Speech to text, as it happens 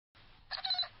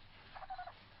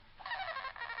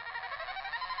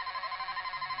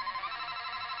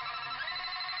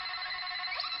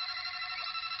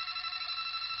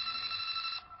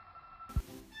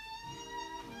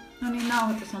No niin,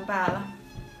 nauhoitus on päällä.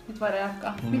 Nyt voidaan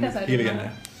jatkaa. Mitä sä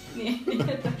hiljenee. Niin,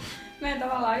 että mä en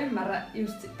tavallaan ymmärrä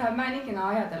just, tai mä en ikinä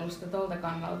ajatellut sitä tolta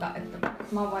kannalta, että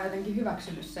mä oon vaan jotenkin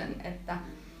hyväksynyt sen, että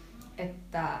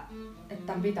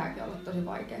tämän pitääkin olla tosi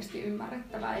vaikeasti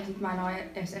ymmärrettävää. Ja sit mä en ole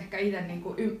edes ehkä itse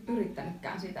niinku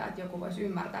yrittänytkään sitä, että joku voisi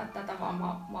ymmärtää tätä, vaan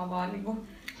mä oon vaan niinku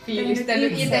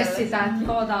fiilistellyt itse sitä, että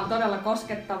joo, tää on todella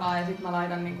koskettavaa, ja sit mä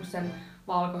laitan niinku sen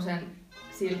valkoisen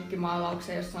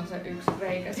silkkimaalauksen, jossa on se yksi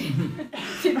reikä.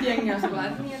 Sitten jengi on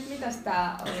sellainen, että, niin, että mitäs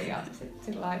tää oli, ja sit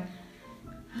sillain,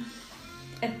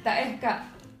 että ehkä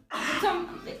se on,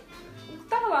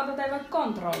 tavallaan ei voi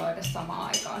kontrolloida samaan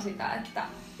aikaan sitä, että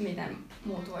miten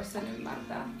muut vois sen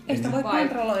ymmärtää. Ei sitä voi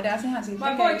kontrolloida, ja sehän siitä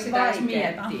vai voiko sitä edes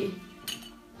miettiä?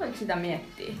 Voiko sitä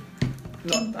miettiä?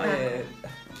 No,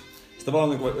 sitä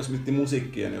tavallaan, niin jos miettii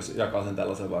musiikkia, niin jos jakaa sen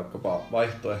tällaisen vaikkapa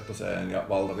vaihtoehtoiseen ja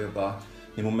valtavirtaan,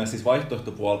 niin mun mielestä siis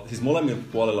vaihtoehtopuolella, siis molemmilla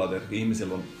puolilla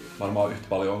ihmisillä on varmaan yhtä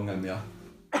paljon ongelmia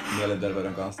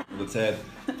mielenterveyden kanssa. Mutta se,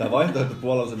 että tämä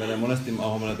vaihtoehtopuolella se menee monesti, mä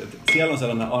huomannut, että siellä on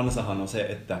sellainen ansahan on se,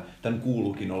 että tämän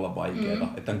kuuluukin olla vaikeaa,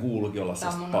 että tämän kuuluukin olla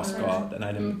paskaa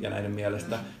näiden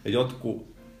mielestä. Ja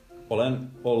jotkut, olen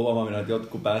ollut huomannut, että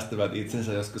jotkut päästävät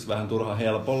itsensä joskus vähän turhaan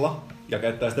helpolla ja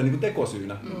käyttää sitä niin kuin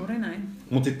tekosyynä. Juuri näin.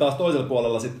 Mutta sitten taas toisella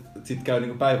puolella sit käy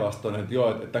niin päinvastoin, että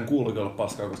joo, että tämän kuuluukin olla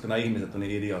paskaa, koska nämä ihmiset on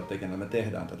niin idiootteja, kenellä me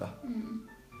tehdään tätä.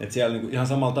 Että siellä niin kuin ihan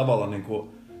samalla tavalla niin kuin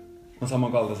on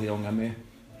samankaltaisia ongelmia.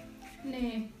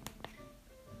 Niin.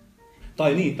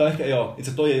 Tai ehkä joo,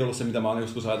 itse toi ei ollut se, mitä mä oon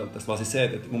joskus ajatellut tästä, vaan siis se,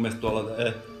 että mun mielestä tuolla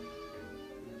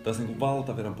tässä niin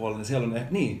valtavirran puolella, niin siellä on,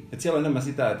 että siellä on enemmän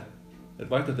sitä, että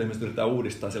vaihtoehtoihmiset yrittää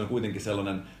uudistaa, siellä on kuitenkin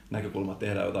sellainen näkökulma, että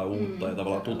tehdään jotain uutta ja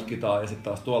tavallaan tutkitaan, ja sitten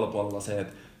taas tuolla puolella se,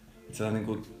 että siellä niin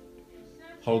kuin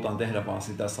halutaan tehdä vaan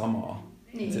sitä samaa.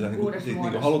 Niin, siellä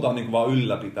niin halutaan niin kuin vaan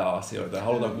ylläpitää asioita ja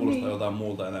halutaan kuulostaa jotain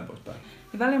muuta ja näin poispäin.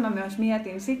 Ja välillä mä myös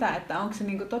mietin sitä, että onko se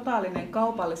niinku totaalinen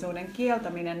kaupallisuuden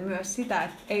kieltäminen myös sitä,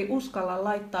 että ei uskalla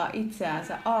laittaa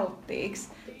itseäänsä alttiiksi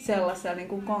sellaisella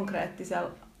niinku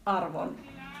konkreettisella arvon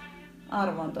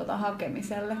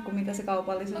hakemiselle, kuin mitä se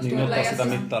kaupallisuus niin, ottaa sitä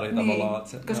mittaria niin, tavallaan.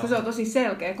 Koska se on tosi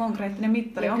selkeä, konkreettinen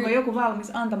mittari. Onko joku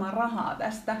valmis antamaan rahaa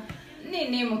tästä?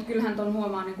 Niin, mutta kyllähän tuon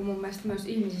huomaa niin mun mielestä myös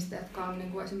ihmisistä, jotka on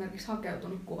niin esimerkiksi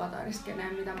hakeutunut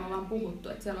kuvataideskeneen, mitä me ollaan puhuttu.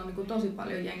 Että siellä on niin tosi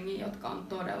paljon jengiä, jotka on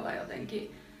todella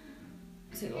jotenkin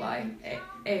sillai,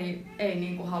 ei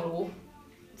niin halua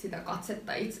sitä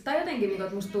katsetta itse. Tai jotenkin, niin,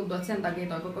 että musta tuntuu, että sen takia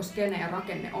tuo koko skene ja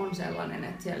rakenne on sellainen,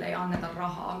 että siellä ei anneta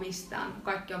rahaa mistään.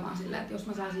 Kaikki on vaan silleen, että jos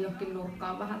mä saisin johonkin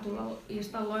nurkkaan vähän tulla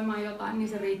installoimaan jotain, niin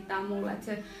se riittää mulle.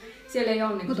 Että siellä ei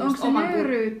ole niin mutta onko se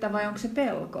nöyryyttä vai onko se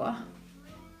pelkoa?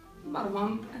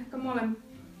 Varmaan ehkä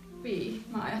molempia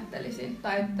mä ajattelisin.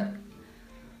 Tai että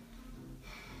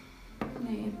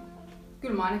niin.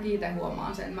 Kyllä mä ainakin itse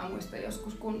huomaan sen. Mä muistan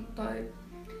joskus, kun toi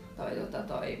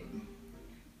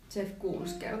Jeff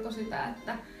Koons kertoi sitä,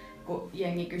 että kun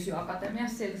jengi kysyi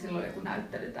akatemiassa, silloin oli joku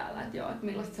näyttely täällä, että joo, että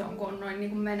millaista se on, kun on noin niin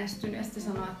kuin menestynyt. Ja sitten se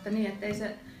sanoi, että niin,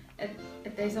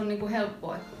 ei se ole niin kuin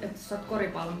helppoa, että jos sä oot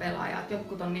koripallon pelaaja, että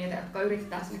jotkut on niitä, jotka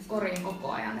yrittää sinne koriin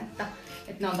koko ajan, että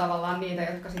ne on tavallaan niitä,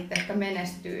 jotka sitten ehkä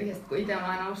menestyy. Ja sitten kun itse on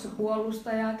aina ollut se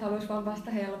puolustaja, että haluaisi vaan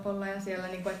päästä helpolla ja siellä,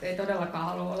 niin kuin, että ei todellakaan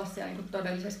halua olla siellä niin kuin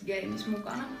todellisessa gameissa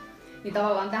mukana, niin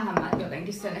tavallaan tähän mä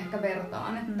jotenkin sen ehkä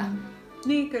vertaan, että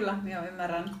niin kyllä, joo,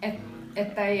 ymmärrän.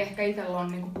 Että ei ehkä itsellä ole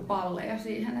niin kuin palleja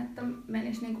siihen, että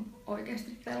menisi niin kuin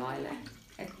oikeasti pelailemaan.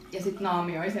 Ja sit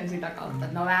naamioi sen sitä kautta,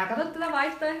 että no mä katson tätä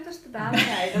vaihtoehtoista täällä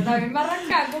ja ei tätä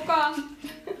ymmärräkään kukaan.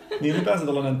 Niin ylipäänsä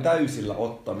tällainen täysillä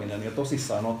ottaminen ja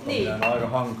tosissaan ottaminen on aika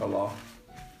hankalaa.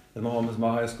 Et mä huomasin,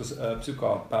 että mä joskus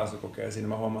psykaa pääsykokeisiin,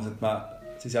 mä huomasin, että mä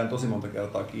jäin tosi monta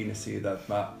kertaa kiinni siitä,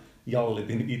 että mä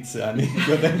jallitin itseäni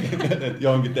jotenkin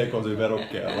johonkin tekosyyn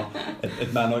verukkeella.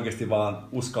 Että mä en oikeasti vaan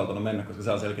uskaltanut mennä, koska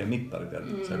se on selkeä mittari,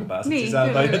 se kun pääset niin, sisään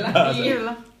tai et pääse.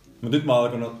 Kyllä. Mutta nyt mä oon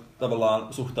alkanut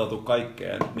tavallaan suhtautua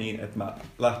kaikkeen niin, että mä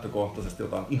lähtökohtaisesti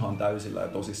otan ihan täysillä ja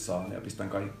tosissaan ja pistän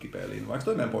kaikki peliin. Vaikka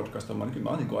toi meidän podcast on, niin kyllä mä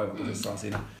oon niin aivan tosissaan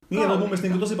siinä. Niin, on mun mielestä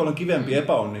niin tosi paljon kivempi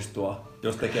epäonnistua,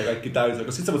 jos tekee kaikki täysillä.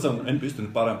 Koska sit sä voit sanoa, en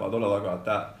pystynyt parempaa todellakaan.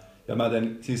 Ja mä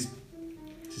teen siis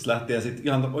lähtien sit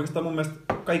ihan oikeastaan mun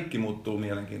mielestä kaikki muuttuu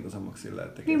mielenkiintoisemmaksi silleen,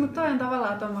 että niin, mutta toi on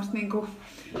tavallaan tommoista niinku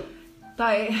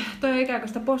tai toi on ikään kuin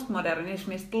sitä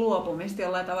postmodernismista luopumista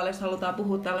jollain tavalla, jos halutaan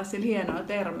puhua tällaisilla hienoilla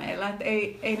termeillä, että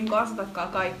ei niinku asetakaan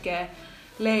kaikkea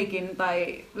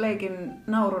leikin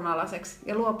naurunalaiseksi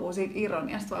ja luopuu siitä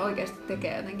ironiasta, vaan oikeasti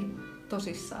tekee jotenkin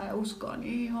tosissaan ja uskoo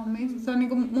niihin hommiin. Se on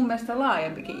niinku mun mielestä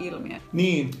laajempikin ilmiö.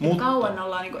 Niin, mutta kauan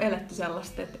ollaan niinku eletty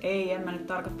sellaista, että en mä nyt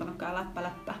tarkoittanutkaan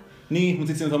läppä. Niin, mutta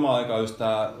sitten samaan aikaan just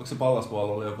tää, onko se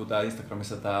Pallasvuorolla oli joku tää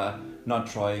Instagramissa tää not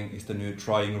trying is the new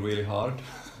trying really hard.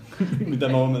 mitä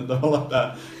mä oon tavallaan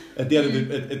tää.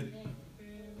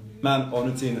 Mä en oo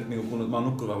nyt siinä, niin kun mä oon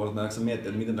nukkunut vähän, että mä miettiä,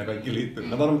 että miten nämä kaikki liittyy.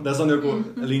 Tässä on joku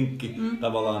linkki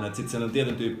tavallaan, että sitten se on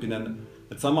tietyn tyyppinen,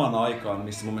 että samaan aikaan,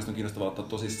 missä mun mielestä on kiinnostavaa ottaa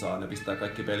tosissaan ja pistää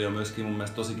kaikki peli, on myöskin mun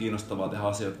mielestä tosi kiinnostavaa tehdä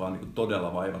asioita vaan niin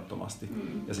todella vaivattomasti.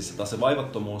 Ja siis taas se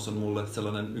vaivattomuus on mulle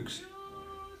sellainen yksi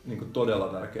niin todella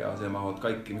tärkeä asia. Mä haluan, että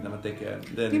kaikki mitä mä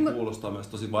teen niin kuulostaa myös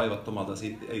tosi vaivattomalta.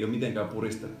 Siitä ei ole mitenkään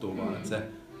puristettua, vaan että se...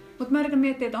 Mutta mä yritän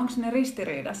miettiä, että onko ne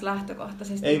ristiriidassa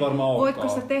lähtökohtaisesti. Ei varmaan olekaan.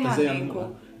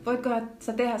 Voitko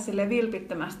sä tehdä sille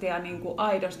vilpittömästi ja niinku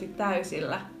aidosti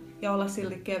täysillä ja olla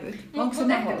silti kevyt? Onko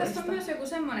se ehkä tässä on myös joku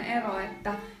semmoinen ero,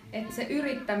 että se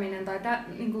yrittäminen tai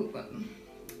niinku,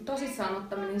 tosissaan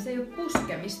ottaminen, se ei ole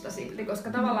puskemista silti, koska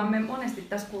tavallaan me monesti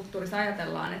tässä kulttuurissa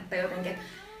ajatellaan, että jotenkin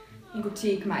niinku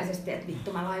cheekmäisesti, että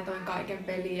vittu mä laitoin kaiken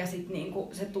peliin ja sit niinku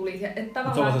se tuli. Että se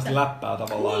on sellaista läppää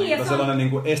tavallaan, niin, sellainen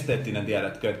niinku esteettinen,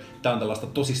 tiedätkö, että tää on tällaista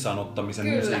tosissaan ottamisen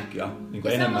musiikkia niinku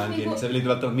enemmänkin. Niinku... Se ei liity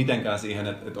välttämättä mitenkään siihen,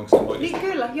 että onko se niin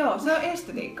kyllä, joo, se on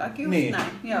estetiikkaakin, just niin.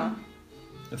 Näin, joo.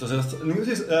 Et se on sellaista, niin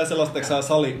siis sellaista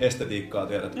saliestetiikkaa,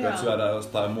 tiedätkö, että syödään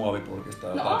jostain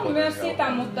muovipurkista. No on myös sitä,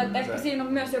 mutta ehkä siinä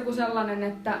on myös joku sellainen,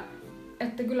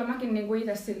 että kyllä mäkin niinku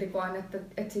itse silti koen, että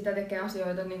sitä tekee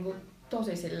asioita niinku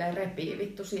tosi silleen repii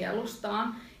vittu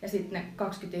sielustaan. Ja sitten ne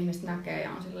 20 ihmistä näkee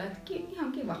ja on silleen, että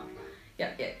ihan kiva. Ja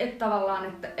että tavallaan,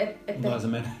 että... No se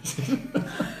menee siis.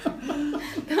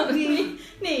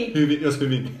 niin. Jos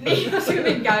hyvin. Niin, jos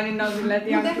hyvin käy, niin ne on silleen,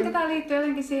 että... Mutta ehkä tää liittyy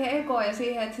jotenkin siihen ekoon ja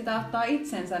siihen, että sitä ottaa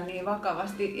itsensä niin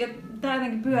vakavasti. Ja tää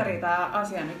jotenkin pyörii tää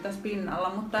asia nyt tässä pinnalla,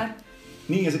 mutta...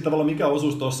 Niin, ja sitten tavallaan mikä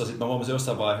osuus tossa, sitten mä huomasin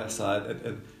jossain vaiheessa,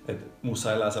 että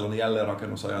mussa elää sellainen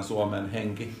jälleenrakennusajan Suomen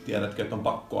henki. Tiedätkö, että on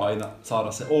pakko aina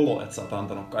saada se olo, että sä oot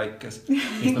antanut kaikkes.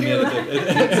 Kyllä,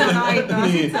 se on aitoa.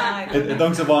 Niin, että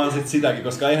onko se vaan sit sitäkin,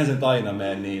 koska eihän sen aina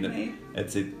mene niin.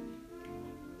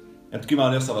 Että kyllä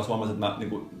mä jossain vaiheessa huomasin, että mä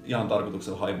niinku, ihan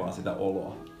tarkoituksella haivaan sitä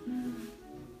oloa.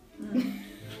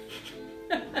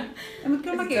 Mutta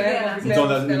kyllä mäkin tiedän.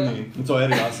 Mutta se on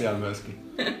eri asia myöskin.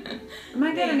 Mä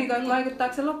en tiedä, niin,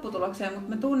 vaikuttaako se lopputulokseen, mutta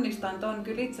mä tunnistan ton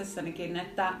kyllä itsessänikin,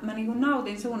 että mä niin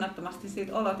nautin suunnattomasti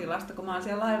siitä olotilasta, kun mä oon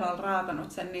siellä laivalla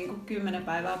raatanut sen niin 10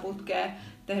 päivää putkeen,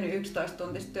 tehnyt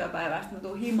 11-tuntista työpäivää, sitten mä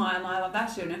tuun himaan ja mä oon aivan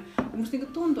väsynyt. Ja musta niin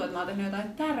tuntuu, että mä oon tehnyt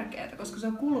jotain tärkeää, koska se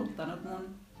on kuluttanut mun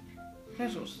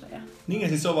resursseja. Niin ja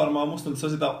siis se on varmaan, musta se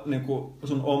on sitä niin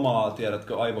sun omaa,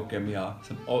 tiedätkö, aivokemiaa,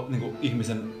 sen niin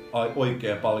ihmisen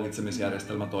oikea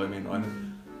palkitsemisjärjestelmä toimii noin.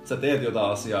 Sä teet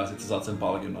jotain asiaa ja sit sä saat sen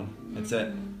palkinnon. Et se,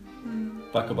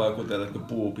 vaikkapa joku tiedätkö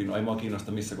puupino, ei mua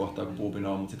kiinnosta missä kohtaa kun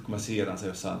puupino on, mutta sit kun mä siirrän se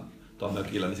jossain tuolla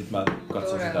mökillä, niin sit mä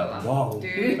katson sitä, että vau!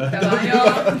 Tyydyttävää,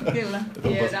 joo, kyllä.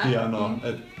 Onpas hienoa.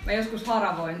 Mä joskus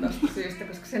haravoin tosta syystä,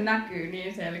 koska se näkyy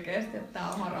niin selkeästi, että tää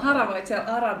on haravoin. Haravoit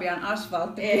siellä Arabian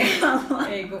asfaltti.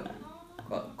 Ei kun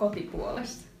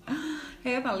kotipuolessa.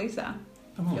 Hei, ota lisää,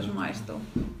 jos maistuu.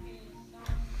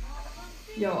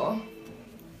 Joo.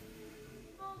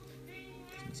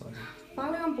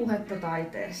 Paljon puhetta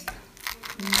taiteesta.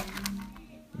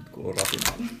 Nyt kuuluu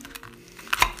rapinaa.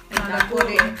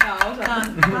 Tää on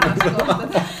paras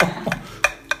kohta.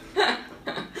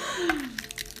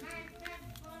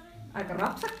 Aika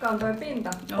rapsakka on toi pinta.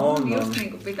 On just niin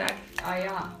kuin pitääkin. Ai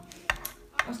jaa.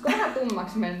 Olisiko vähän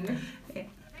tummaksi mennyt?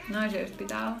 Naisyystä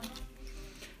pitää olla.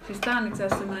 Siis tää on itse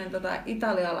asiassa semmonen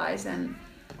italialaisen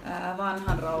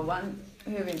vanhan rouvan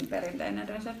hyvin perinteinen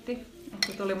resepti.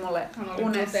 Se tuli mulle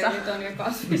unessa. Gluteeniton ja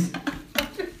kasvis.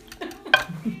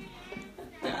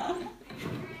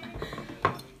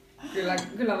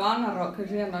 Kyllä vanha rouva, kyllä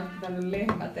siihen olisi pitänyt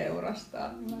lehmä teurastaa.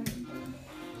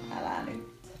 Älä nyt.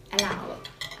 Älä aloita.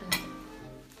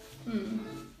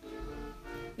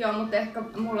 Joo, mutta ehkä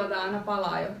mulla tää aina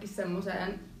palaa johonkin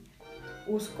semmoseen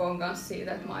uskoon kanssa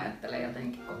siitä, että mä ajattelen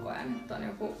jotenkin koko ajan, että on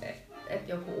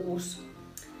joku uusi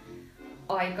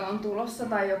aika on tulossa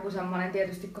tai joku semmoinen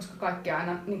tietysti, koska kaikki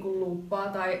aina niinku luuppaa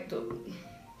tai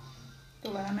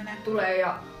tulee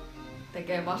ja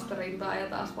tekee vastarintaa ja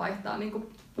taas vaihtaa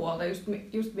niinku puolta.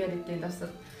 Just mietittiin tässä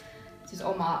siis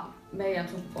meidän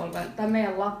sukupolven tai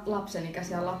meidän lapsen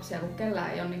ikäisiä lapsia, kun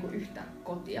kellään ei ole niinku yhtä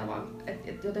kotia, vaan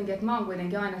jotenkin, että mä oon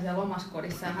kuitenkin aina siellä omassa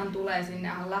kodissa ja hän tulee sinne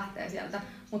ja hän lähtee sieltä,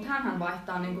 mutta hänhän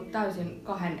vaihtaa niinku täysin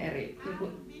kahden eri niinku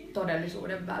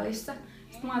todellisuuden välissä.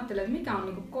 Sitten mä ajattelin, että mikä on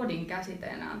niinku kodin käsite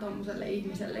enää tommoselle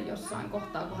ihmiselle jossain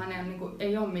kohtaa, kun hänellä niinku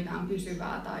ei ole mitään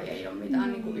pysyvää tai ei ole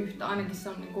mitään niinku yhtä, ainakin se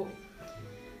on niinku...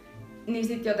 Niin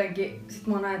sit jotenkin,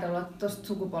 mä oon ajatellut, että tosta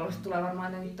sukupolvesta tulee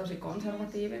varmaan jotenkin tosi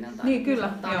konservatiivinen. Tai niin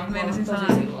kyllä, joo, meinasin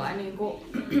sanoa. Niinku,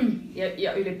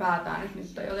 ja ylipäätään, että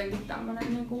nyt on jotenkin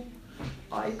tämmönen niinku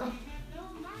aika.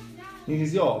 Niin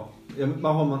siis joo, ja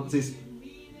mä huomaan siis...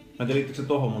 en tiedä liittyykö se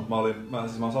tohon, mutta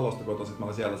mä oon Salosta kotoisin, mä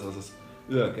olin siellä sellaisessa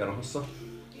yökerhossa.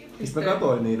 Sitten mä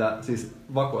katsoin niitä, siis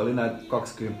vakoili näitä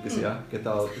 20-vuotiaita,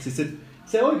 ketä on. Siis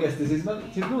se oikeesti, siis ne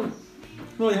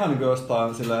on ihan niinku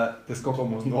jostain sillä koko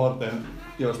mun nuorten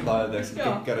jostain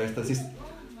kekkereistä. Siis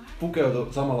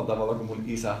pukeutui samalla tavalla kuin mun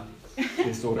isä,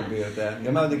 siis suurin piirtein.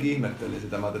 Ja mä jotenkin ihmettelin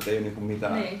sitä, että ei ole niinku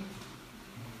mitään. Niin.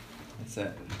 Et se...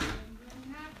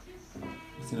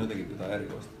 Siinä on jotenkin jotain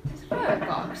erikoista.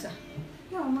 Röökaatko sä?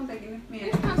 Joo, mä tekin nyt mietin.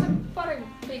 Justhan sä pari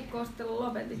viikkoa sitten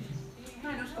lopetit. Mä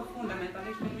en usko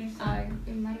fundamentalismiin missään. Ai,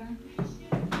 ymmärrän.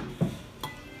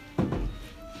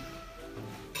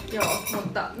 Joo,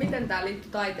 mutta miten tää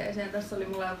liittyy taiteeseen? Tässä oli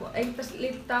mulla joku... Eikö tässä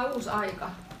liittyy tää uusi aika?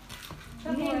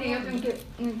 Niin jotenkin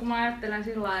niin kun mä ajattelen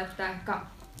sillä lailla, että ehkä...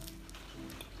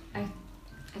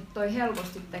 Että toi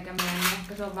helposti tekeminen, niin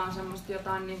ehkä se on vaan semmoista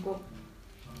jotain niinku...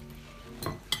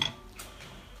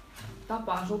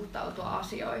 tapaa suhtautua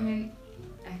asioihin.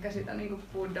 Ehkä sitä niinku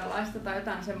buddhalaista tai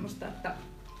jotain semmoista, että...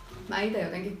 Mä itse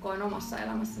jotenkin koen omassa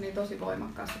elämässäni tosi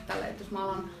voimakkaasti tälle, että jos mä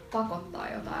alan pakottaa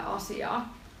jotain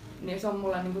asiaa, niin se on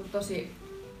mulle niinku tosi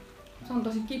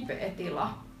kipeä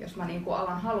tila, jos mä niinku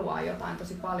alan haluaa jotain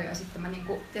tosi paljon ja sitten mä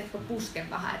niinku, pusken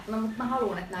vähän, että no, mutta mä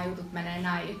haluan, että nämä jutut menee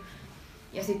näin.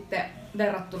 Ja sitten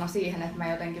verrattuna siihen, että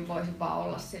mä jotenkin voisin vaan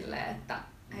olla silleen, että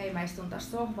hei, mä istun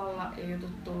tässä sohvalla ja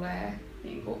jutut tulee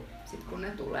niinku, sit kun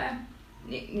ne tulee.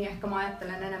 Niin ehkä mä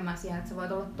ajattelen enemmän siihen, että sä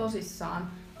voit olla tosissaan,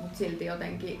 mutta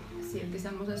silti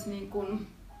semmosessa niin kuin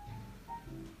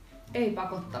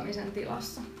ei-pakottamisen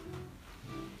tilassa.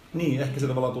 Niin, ehkä se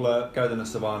tavallaan tulee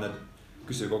käytännössä vaan, että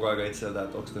kysyy koko ajan itseltä,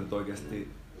 että onko se nyt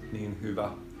oikeasti niin hyvä.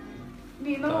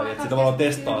 Niin, tai että se tavallaan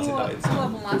testaa sitä itseään.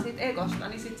 Luopumaan siitä egosta,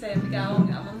 niin sit se ei ole mikään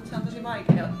ongelma, mutta se on tosi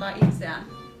vaikea ottaa itseään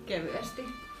kevyesti.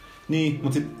 Niin,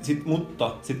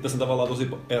 mutta sitten tässä on tavallaan tosi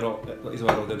iso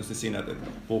ero tietysti siinä, että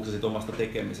puhuuko sä sit omasta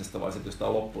tekemisestä vai sitten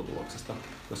jostain lopputuloksesta.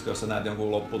 Koska jos sä näet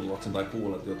jonkun lopputuloksen tai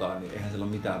kuulet jotain, niin eihän sillä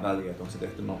ole mitään väliä, että onko se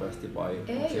tehty nopeasti vai...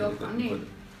 Ei olekaan, niin.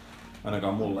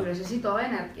 Ainakaan mulle. Kyllä se sitoo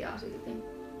energiaa silti.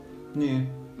 Niin.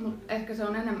 Mutta ehkä se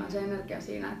on enemmän se energia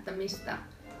siinä, että mistä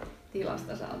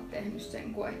tilasta sä oot tehnyt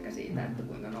sen, kuin ehkä siitä, että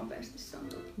kuinka nopeasti se on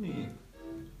tullut. Niin.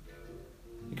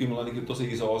 Ja kyllä mulla on niin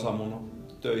tosi iso osa mun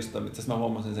töistä, itse asiassa mä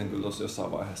huomasin sen kyllä tossa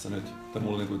jossain vaiheessa nyt, että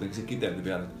mulla oli kuitenkin se kiteytyi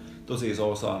vielä, että tosi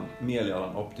iso osa on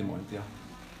mielialan optimointia.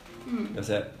 Ja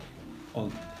se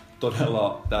on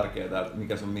todella tärkeää, että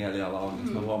mikä sun mieliala on.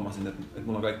 Ja mä huomasin, että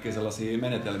mulla on kaikkia sellaisia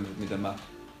menetelmiä, miten mä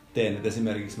teen. Et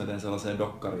esimerkiksi mä teen sellaiseen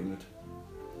dokkariin nyt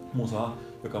musaa,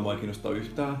 joka mua ei kiinnosta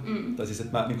yhtään. Tai siis,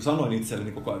 että mä niin sanoin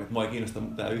itselleni koko ajan, että mua ei kiinnosta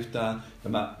mitään yhtään. Ja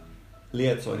mä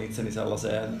lietsoin itseni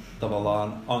sellaiseen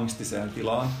tavallaan angstiseen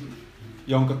tilaan,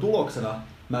 jonka tuloksena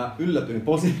mä yllätyin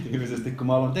positiivisesti, kun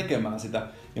mä aloin tekemään sitä.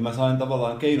 Ja mä sain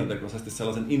tavallaan keinotekoisesti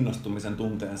sellaisen innostumisen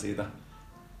tunteen siitä,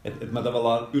 että mä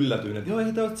tavallaan yllätyin, että joo,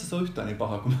 ei tämä itse asiassa ole yhtään niin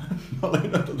paha kuin mä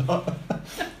olin.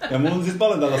 Ja mulla on siis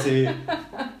paljon tällaisia...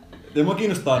 Ja mua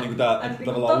kiinnostaa niinku tää... Että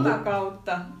tavallaan...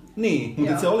 kautta. Niin,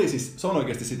 mutta se on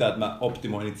oikeasti sitä, että mä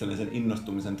optimoin itselleni sen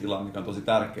innostumisen tilan, mikä on tosi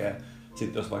tärkeä.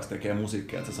 Sitten jos vaikka tekee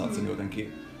musiikkia, että sä saat sen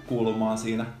jotenkin kuulumaan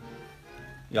siinä.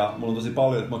 Ja mulla on tosi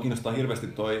paljon, että mua kiinnostaa hirveästi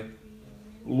toi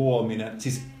luominen.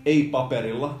 Siis ei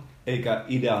paperilla, eikä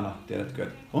ideana, tiedätkö,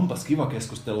 että onpas kiva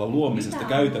keskustella luomisesta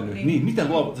käytännössä. Niin, mitä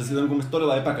luovat? Se on mun mielestä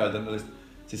todella epäkäytännöllistä.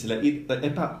 Siis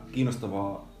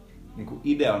epäkiinnostavaa niin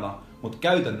ideana, mutta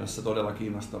käytännössä todella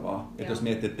kiinnostavaa. Että jos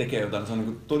miettii, että tekee jotain, niin se on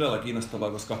niin todella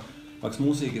kiinnostavaa, koska vaikka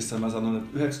musiikissa mä sanon,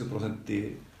 että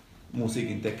 90%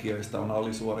 musiikin tekijöistä on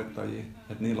alisuorittajia.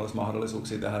 Että niillä olisi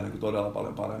mahdollisuuksia tehdä niin todella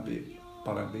paljon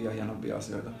parempia ja hienompia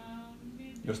asioita,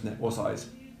 jos ne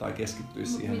osais tai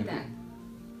keskittyisi siihen. Miten?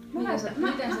 Mä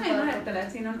ajattelen,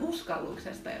 että siinä on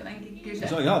uskalluksesta jotenkin kyse.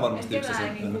 Se on ihan varmasti yksi se.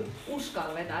 Ketään ei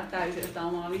uskalla vetää täysin sitä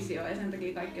omaa visioa ja sen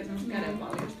takia kaikkea semmoista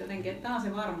kädenvaljusta jotenkin, että tää on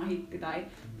se varma hitti tai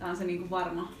tää on se niinku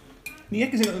varma. Niin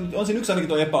ehkä on siinä yksi ainakin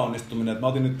tuo epäonnistuminen, että mä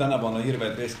otin nyt tänä vuonna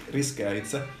hirveät riskejä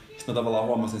itse. Sitten mä tavallaan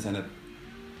huomasin sen,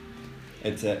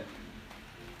 että se...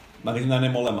 Mä näin ne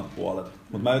molemmat puolet,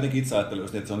 mutta mä jotenkin itse ajattelin,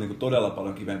 että se on niinku todella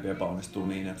paljon kivempi epäonnistua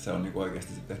niin, että se on niinku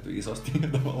oikeasti tehty isosti.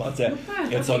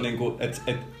 Että se on niinku, että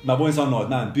mä voin sanoa,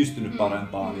 että mä en pystynyt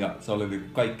parempaan ja se oli niinku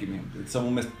kaikki. Se on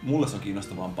mun mielestä, mulle se on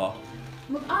kiinnostavampaa.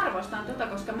 Mutta arvostan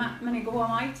koska mä niinku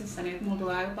huomaan itsessäni, että mulla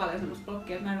tulee aika paljon semmoista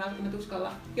blokkia, että mä en välttämättä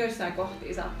uskalla joissain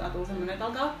kohtia saattaa tulla semmoinen, että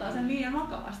alkaa ottaa sen liian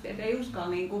vakavasti, että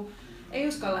ei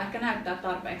uskalla ehkä näyttää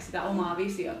tarpeeksi sitä omaa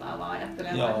visiotaan, vaan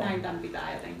ajattelee, että näin tämän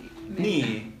pitää jotenkin mennä.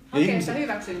 Niin. Oikein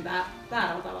hyväksyntää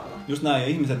väärällä tavalla. Just näin, ja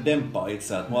ihmiset demppaa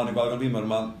itseään. Mä oon niin aivan viime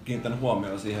vuonna kiinnittänyt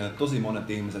huomioon siihen, että tosi monet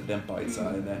ihmiset demppaa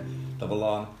itseään ja ne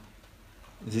tavallaan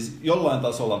siis jollain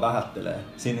tasolla vähättelee.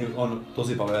 Siinä on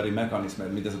tosi paljon eri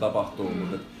mekanismeja, miten se tapahtuu,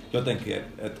 mutta jotenkin,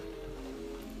 että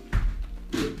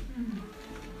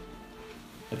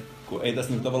Kun ei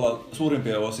tässä niin tavallaan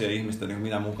suurimpia osia ihmistä, niin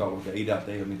minä mukaan lukee ideat,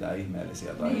 ei ole mitään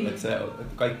ihmeellisiä. Tai Niin. että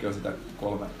kaikki on sitä 3/5.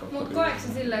 Mutta koetko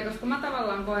se silleen, koska mä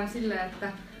tavallaan koen silleen,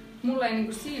 että mulla ei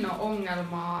niinku siinä ole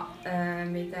ongelmaa,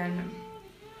 miten...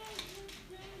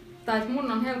 Tai että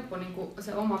mun on helppo niinku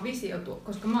se oma visio,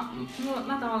 koska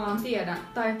mä tavallaan tiedän,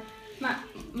 tai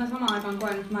mä samaan aikaan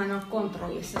koen, että mä en ole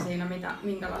kontrollissa siinä,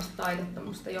 minkälaista taidetta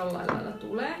musta jollain lailla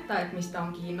tulee, tai että mistä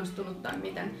on kiinnostunut tai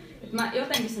miten. Et mä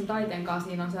jotenkin sen taiteen kanssa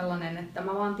siinä on sellainen, että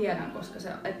mä vaan tiedän, koska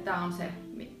että on se,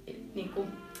 niinku,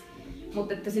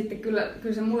 mutta että sitten kyllä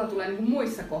se mulla tulee niinku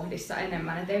muissa kohdissa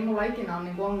enemmän, että ei mulla ikinä ole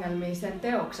niinku ongelmia sen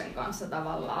teoksen kanssa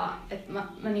tavallaan, että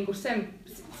mä niinku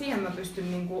siihen mä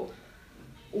pystyn niinku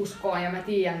uskoon ja mä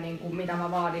tiedän niin kuin, mitä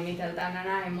mä vaadin itseltään ja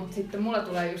näin, mutta sitten mulla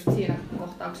tulee just siinä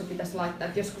kohtaa, kun se pitäisi laittaa,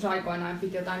 että joskus aikoinaan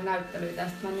piti jotain näyttelyitä ja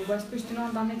sitten mä en niin edes pystynyt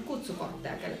antaa niitä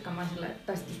kutsukortteja kellekään. Mä silleen,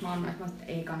 tai sitten jos mä annoin, että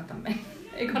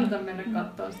ei kannata mennä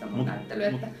katsoa sitä mun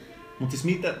näyttelyä. Mutta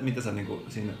siis mitä sä niinku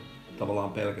siinä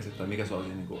tavallaan pelkäsit tai mikä sua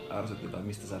siinä niinku ärsytti tai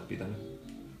mistä sä et pitänyt?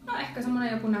 No ehkä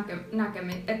semmoinen joku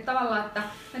näkeminen, että tavallaan, että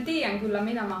mä tiedän kyllä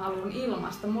mitä mä haluan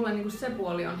ilmaista. Mulle niinku se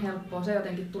puoli on helppoa, se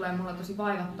jotenkin tulee mulla tosi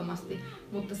vaivattomasti,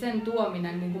 mutta sen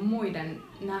tuominen niinku muiden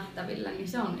nähtävillä, niin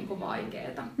se on niinku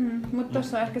vaikeeta. Mutta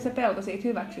tuossa on ehkä se pelko siitä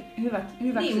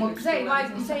hyväksytyksi. Niin, mutta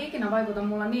se ei ikinä vaikuta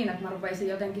mulla niin, että mä rupeisin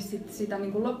jotenkin sitä,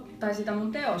 niinku tai sitä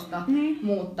mun teosta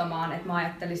muuttamaan, että mä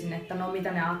ajattelisin, että no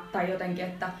mitä ne tai jotenkin,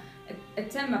 että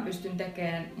sen mä pystyn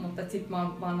tekemään, mutta sit mä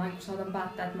vaan saatan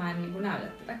päättää, että mä en niinku näytä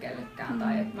tätä kellekään.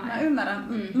 Tai että mä ymmärrän.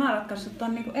 Mä oon ratkaissut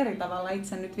ton niinku eri tavalla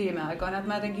itse nyt viime aikoina, että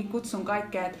mä jotenkin kutsun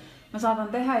kaikkea, että mä saatan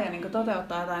tehdä ja niinku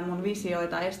toteuttaa jotain mun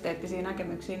visioita, esteettisiä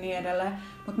näkemyksiä ja niin edelleen,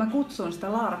 mutta mä kutsun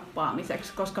sitä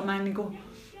larppaamiseksi, koska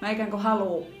mä ikään kuin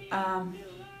haluu...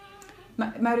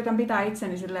 Mä yritän pitää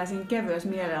itseni siinä kevyessä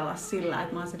mielenalassa sillä,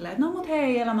 että mä oon silleen, että no mut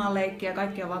hei, elämä on leikki ja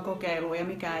kaikki on vaan kokeilua ja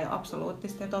mikään ei ole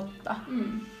absoluuttista ja totta.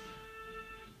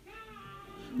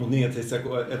 Mut niin, että siis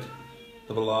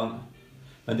tavallaan,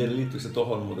 mä en tiedä liittyykö se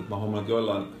tohon, mutta mä huomaan, että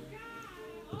joillain,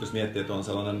 että jos miettii, että on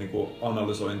sellainen niin kuin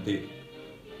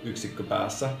analysointiyksikkö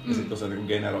päässä ja sitten on se niin kuin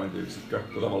generointiyksikkö,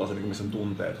 tavallaan se, niin kuin, missä on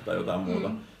tunteet tai jotain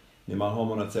muuta, niin mä oon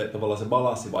huomannut, että tavallaan se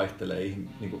balanssi vaihtelee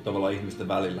niin kuin, tavallaan ihmisten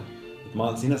välillä. Et mä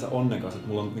oon sinänsä onnekas, että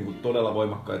mulla on niin kuin, todella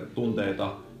voimakkaita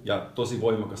tunteita ja tosi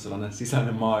voimakas sellainen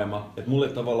sisäinen maailma, että mulle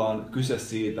tavallaan kyse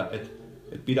siitä, että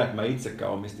pidänkö mä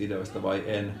itsekään omista ideoista vai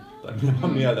en. Tai minä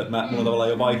vaan mieltä, että mulla on tavallaan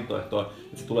jo vaihtoehtoa,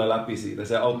 että se tulee läpi siitä.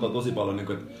 Se auttaa tosi paljon, niin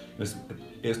kuin, että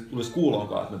jos tulisi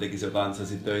kuuloonkaan, että mä tekisin jotain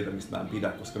sellaisia töitä, mistä mä en pidä,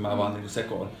 koska mä vaan niin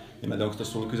sekoon. Niin mä en tiedä, onko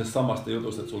tuossa sulla kyse samasta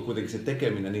jutusta, että sulla kuitenkin se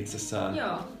tekeminen itsessään.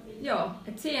 Joo.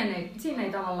 Että siinä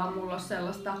ei tavallaan mulla ole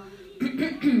sellaista,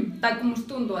 tai kun musta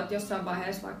tuntuu, että jossain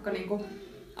vaiheessa vaikka niinku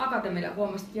akatemialla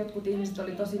huomasin, että jotkut ihmiset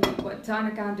oli tosi, että se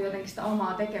aina kääntyi jotenkin sitä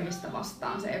omaa tekemistä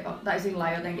vastaan, tai sillä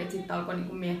lailla jotenkin, että sitten alkoi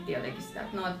niinku miettiä jotenkin sitä,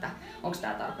 että no, että onko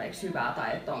tämä tarpeeksi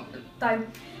hyvää, tai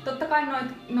totta kai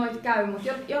noit käy, mutta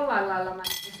jollain lailla mä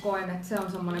koen, että se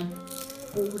on semmoinen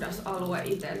puhdas alue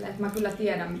itselle, että mä kyllä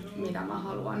tiedän, mitä mä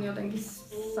haluan jotenkin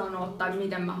sanoa, tai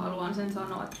miten mä haluan sen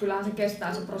sanoa, että kyllähän se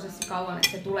kestää se prosessi kauan,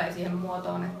 että se tulee siihen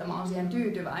muotoon, että mä oon siihen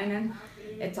tyytyväinen.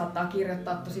 Että saattaa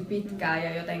kirjoittaa tosi pitkään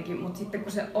ja jotenkin, mutta sitten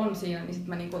kun se on siinä, niin sitten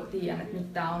mä niinku tiedän, että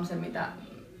nyt tää on se, mitä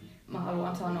mä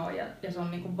haluan sanoa ja se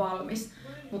on niinku valmis.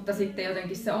 Mutta sitten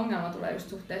jotenkin se ongelma tulee just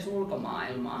suhteessa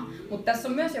ulkomaailmaan. Mutta tässä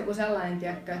on myös joku sellainen,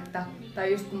 tiedätkö, että,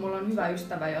 tai just kun mulla on hyvä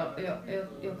ystävä,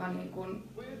 joka niinku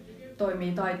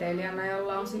toimii taiteilijana,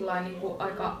 jolla on sillain niinku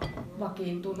aika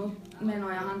vakiintunut meno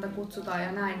ja häntä kutsutaan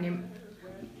ja näin, niin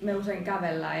me usein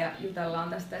kävellään ja jutellaan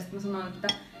tästä. Ja sitten mä sanon, että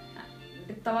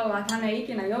tavallaan, että hän ei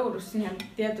ikinä joudu siihen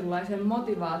tietynlaiseen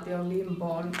motivaation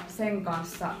limboon sen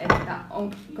kanssa, että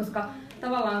koska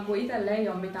tavallaan kun itselle ei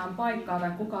ole mitään paikkaa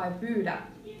tai kukaan ei pyydä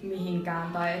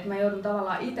mihinkään tai että mä joudun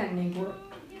tavallaan itse niinku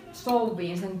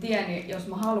souviin sen tien, jos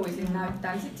mä haluaisin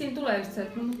näyttää, niin sit siinä tulee just se,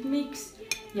 että no, miksi?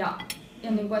 Ja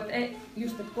niinku, että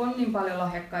just, että kun on niin paljon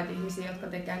lahjakkaita ihmisiä, jotka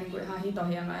tekee niinku ihan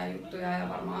hitohienoja juttuja ja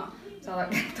varmaan 100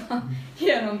 kertaa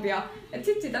hienompia. Et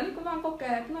sit sitä niinku vaan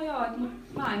kokee, että no joo, että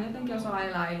mä en jotenkin osaa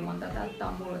elää ilman tätä, että tää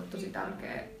on mulle tosi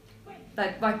tärkeä.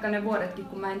 Tai vaikka ne vuodetkin,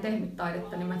 kun mä en tehnyt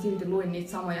taidetta, niin mä silti luin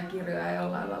niitä samoja kirjoja ja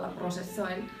jollain lailla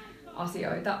prosessoin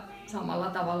asioita samalla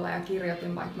tavalla ja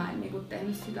kirjoitin, vaikka mä en niinku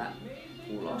tehnyt sitä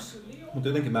ulos. Mutta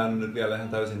jotenkin mä en nyt vielä ihan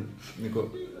täysin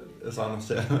niinku saanut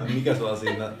se, mikä sulla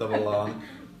siinä tavallaan...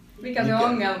 Mikä se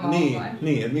ongelma on vai?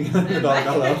 Niin, että mikä nyt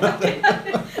alkaa olla.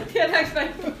 Tiedätkö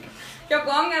mä? Joku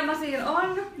ongelma siinä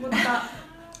on, mutta...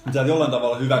 Mutta sä et jollain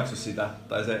tavalla hyväksy sitä,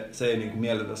 tai se ei niinku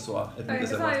miellytä sua, että mitä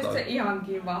se on vastaa. just se ihan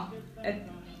kiva.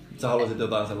 Sä haluaisit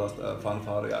jotain sellaista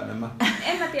fanfaaria enemmän?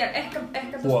 En mä tiedä, ehkä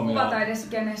tuosta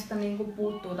kuvataideskenestä niinku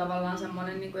puuttuu tavallaan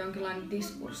semmoinen niinku jonkinlainen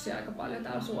diskurssi aika paljon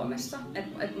täällä Suomessa.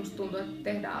 Et musta tuntuu, että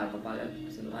tehdään aika paljon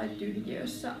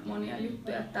tyhjiössä monia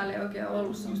juttuja, että täällä ei oikein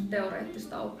ollut semmoista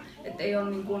teoreettista, että ei ole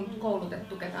niinku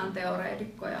koulutettu ketään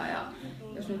teoreetikkoja. Ja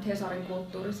jos nyt Hesarin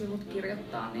kulttuurisivut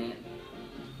kirjoittaa, niin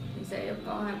se ei ole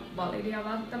kauhean validia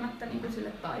välttämättä niinku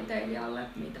sille taiteilijalle,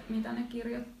 mitä ne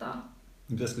kirjoittaa.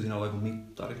 Pitäisikö siinä olla joku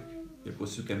mittari? Joku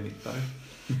sykemittari?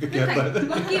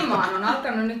 Kimmaan on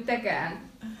alkanut nyt tekemään.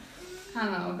 Hän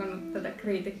on alkanut tätä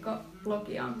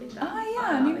kriitikkoblogiaan pitää.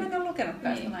 Niin mä en ole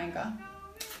lukenutkaan sitä lainkaan.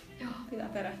 Joo, pitää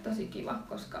perehtyä. tosi kiva,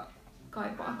 koska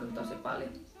kaipaa kyllä tosi paljon.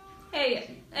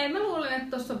 Ei mä luulen,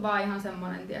 että tossa on vaan ihan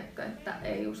semmonen, tiedätkö, että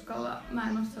ei uskalla. Mä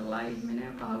en ole sellainen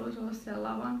ihminen, joka haluaisi olla siellä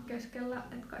lavan keskellä,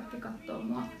 että kaikki katsoo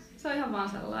mua. Se on ihan vaan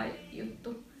sellainen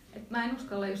juttu, että mä en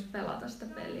uskalla just pelata sitä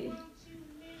peliä.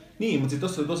 Niin, mutta sitten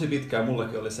tuossa oli tosi pitkään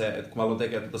mullekin oli se, että kun mä aloin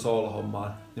tekemään tätä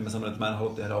soolo-hommaa, niin mä sanoin, että mä en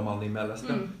halua tehdä omalla nimellä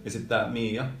sitä. Ja sitten tää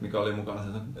Mia, mikä oli mukana,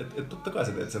 sanoi, että totta kai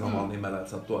sä teet sen omalla nimellä, että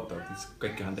sä oot tuottaja, että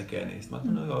kaikkihan tekee niin. Sitten mä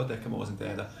ajattelin, no joo, että ehkä mä voisin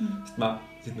tehdä.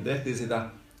 Sitten me tehtiin sitä.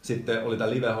 Sitten oli tää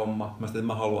live-homma. Mä sanoin,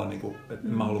 että mä haluan, niinku, että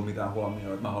mä haluan mitään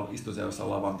huomioon, että mä haluan istua siellä jossain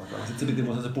lavan takana. Sitten se piti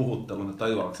mun se puhuttelun, että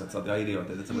tajuaksä, että sä oot ihan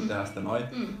idiootti, että sä voit tehdä sitä noin.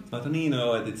 Mä ajattelin, niin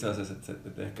joo, että itse asiassa,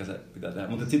 että ehkä se pitää tehdä.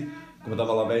 Mutta sitten kun mä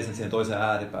tavallaan vein sen siihen toiseen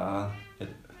ääripäähän,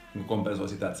 että kompensoi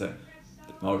sitä, että se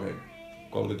oikein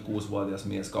 36-vuotias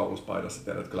mies kauluspaidassa,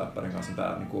 tiedätkö, läppärin kanssa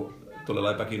tää niinku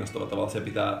todella epäkiinnostava tavalla, se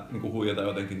pitää niinku huijata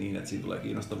jotenkin niin, että siinä tulee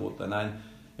kiinnostavuutta ja näin.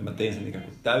 Ja mä tein sen ikään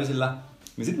kuin täysillä.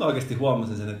 Niin sitten mä oikeasti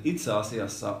huomasin sen, että itse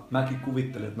asiassa mäkin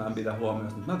kuvittelin, että mä en pidä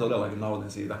huomioon, mutta mä todellakin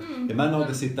nautin siitä. Ja mä en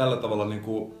nautin siitä tällä tavalla, niin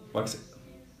kuin, vaikka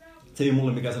se ei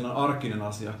mulle mikään sellainen arkinen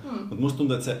asia, mutta musta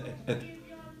tuntuu, että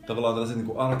tavallaan tällaisen niin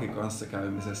kuin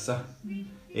arkikanssakäymisessä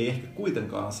ei ehkä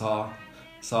kuitenkaan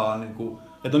saa niin kuin,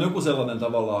 että on joku sellainen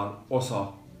tavallaan osa,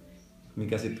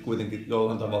 mikä sitten kuitenkin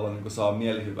jollain tavalla niin kuin saa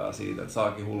mielihyvää siitä, että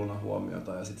saakin hulluna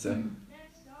huomiota ja sitten se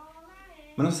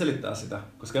mä en osaa selittää sitä,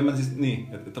 koska en mä siis niin,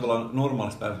 että tavallaan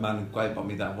normaalissa päivässä mä en niin kaipaa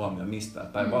mitään huomioon mistään.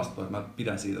 Päinvastoin, että mä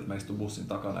pidän siitä, että mä istun bussin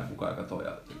takana ja kukaan ei katso.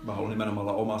 Ja mä haluan nimenomaan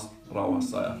olla omassa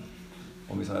rauhassa ja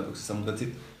omissa ajatuksissa. Mutta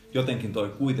sitten jotenkin toi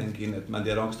kuitenkin, että mä en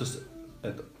tiedä,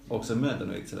 onko se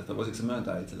myöntänyt itselle, tai voisiko se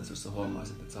myöntää itsellesi, jos sä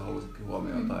huomaisit, että sä haluaisitkin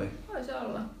huomioon tai... Voisi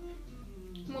olla.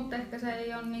 Mutta ehkä se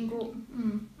ei ole niinku...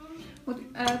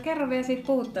 Kerro vielä siitä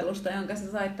puhuttelusta, jonka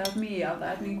sä sait täältä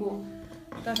Mialta, että niinku...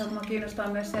 Tässä minua kiinnostaa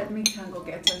myös se, että miksi hän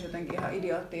kokee, että se olisi jotenkin ihan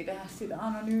idioottia tehdä sitä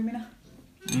anonyyminä.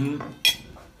 Niin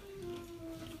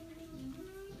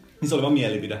se oli vaan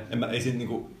mielipide. Ei siinä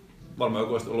niinku, varmaan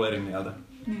joku olisi ollut eri mieltä.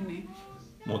 Niin.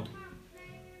 Mut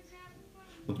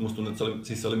musta tuntuu,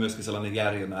 että se oli myöskin sellainen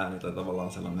järjen ääni tai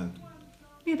tavallaan sellainen...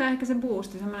 Niin, tai ehkä se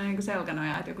boosti, sellainen niin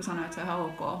selkänoja, että joku sanoi, että se on ihan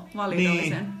ok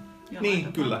validoi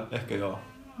Niin, kyllä, ehkä joo.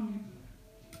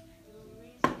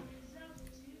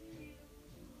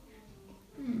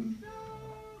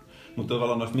 Mutta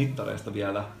tavallaan noista mittareista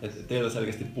vielä, että teillä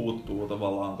selkeästi puuttuu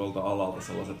tavallaan tuolta alalta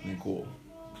sellaiset niinku...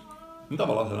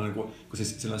 Tavallaan sellainen, kun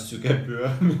siis sellainen sykepyö,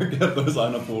 mikä kertoisi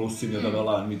aina pulssin ja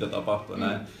tavallaan mitä tapahtuu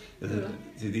näin. Ja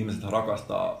siitä ihmiset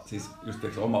rakastaa siis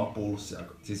just omaa pulssia.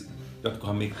 Siis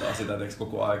jotkuhan mittaa sitä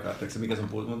koko aikaa, että mikä se on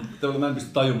pulssi. Mutta mä en pysty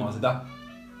tajumaan sitä.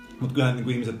 Mutta kyllähän niin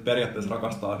ihmiset periaatteessa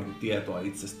rakastaa niin tietoa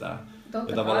itsestään.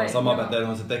 Ja tavallaan sama pätee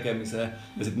on se tekemiseen.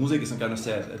 Ja sitten musiikissa on käynyt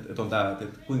se, että on tää,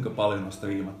 että kuinka paljon on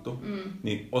striimattu.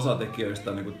 Niin osa tekijöistä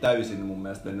on niin täysin mun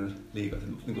mielestä mennyt liikaa.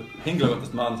 Niin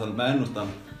henkilökohtaisesti mä ennustan,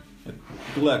 että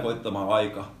tulee koittamaan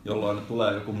aika, jolloin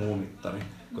tulee joku muu mittari.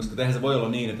 Koska eihän se voi olla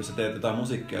niin, että jos sä teet jotain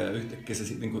musiikkia ja yhtäkkiä se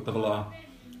sitten niin tavallaan...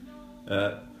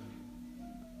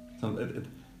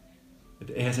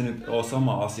 eihän se nyt ole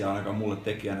sama asia ainakaan mulle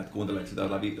tekijänä, että kuunteleeko sitä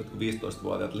jotain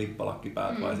 15-vuotiaat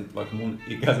lippalakkipäät vai sitten vaikka mun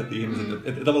ikäiset ihmiset.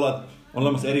 Että tavallaan on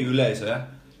olemassa eri yleisöjä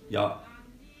ja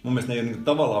mun mielestä ne ei ole niin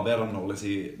tavallaan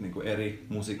verrannollisia niin eri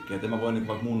musiikkia. Et en mä voi niin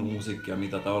vaikka mun musiikkia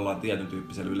mitata ollaan tietyn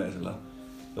tyyppisellä yleisöllä.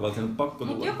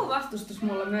 Mutta joku vastustus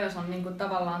mulla myös on niinku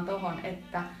tavallaan tohon,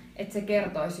 että se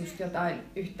kertoisi just jotain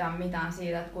yhtään mitään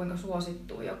siitä, että kuinka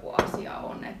suosittu joku asia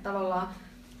on. Että tavallaan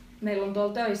meillä on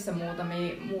tuolla töissä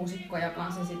muutamia muusikkoja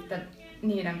kanssa sitten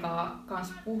niiden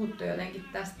kanssa puhuttu jotenkin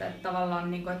tästä, että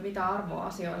tavallaan niinku, että mitä arvoa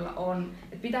asioilla on.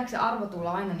 Että pitääkö se arvo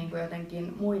tulla aina niinku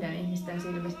jotenkin muiden ihmisten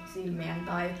silmien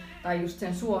tai just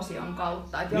sen suosion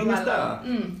kautta. Että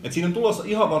et siinä on tulossa,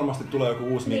 ihan varmasti tulee joku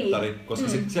uusi mittari, koska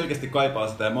se selkeästi kaipaa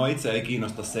sitä ja mua itse ei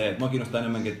kiinnosta se, että mua kiinnostaa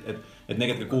enemmänkin, että ne,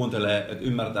 ketkä kuuntelee, että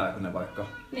ymmärtääkö ne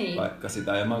vaikka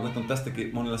sitä. Ja mä oon koittanut tästäkin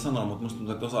monille sanoa, mutta musta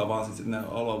tuntuu, että osaa vaan,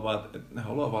 että ne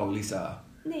haluaa vaan lisää.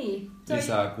 Niin.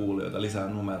 Lisää kuulijoita, lisää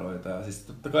numeroita. Ja siis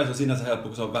totta kai se on sinänsä helppo,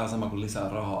 kun se on vähän sama kuin lisää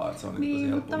rahaa. Että se on niin, tosi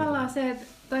helppo. Mutta tavallaan se, että,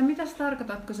 tai mitä sä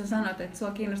tarkoitat, kun sä sanot, että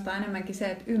sua kiinnostaa enemmänkin se,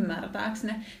 että ymmärtääks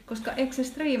ne? Koska eikö se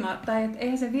striima, tai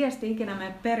eihän se viesti ikinä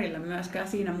mene perille myöskään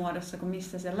siinä muodossa, kuin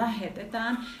missä se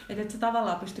lähetetään. Että et sä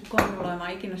tavallaan pysty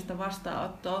kontrolloimaan ikinä sitä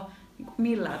vastaanottoa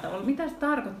millään tavalla. Mitä se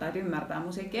tarkoittaa, että ymmärtää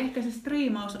musiikkia? Ehkä se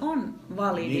striimaus on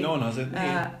validi niin onhan se,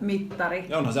 mittari.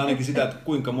 Ja onhan se ainakin sitä, että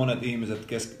kuinka monet ihmiset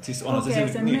siis onhan kokee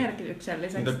se sen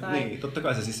merkitykselliseksi. Niin, totta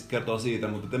kai se siis kertoo siitä,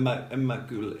 mutta en mä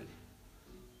kyllä.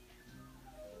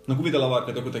 No kuvitellaan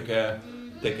vaikka, että joku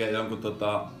tekee jonkun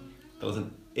tällaisen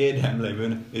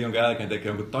EDM-levyn, jonka jälkeen tekee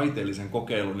jonkun taiteellisen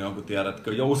kokeilun jonkun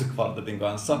tiedätkö jousikvartetin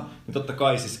kanssa, niin totta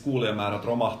kai siis kuulijamäärät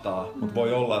romahtaa, mutta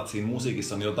voi olla, että siinä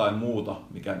musiikissa on jotain muuta,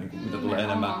 mitä tulee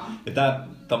enemmän. Ja tämä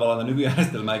tavallaan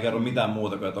nykyjärjestelmä ei kerro mitään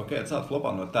muuta kuin, että okei, että sä oot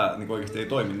flopannut, että tämä oikeasti ei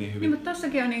toimi niin hyvin. Niin,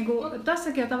 mutta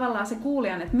tossakin on tavallaan se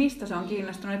kuulijan, että mistä se on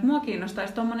kiinnostunut. Että mua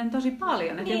kiinnostaisi tommonen tosi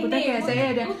paljon, että joku tekee se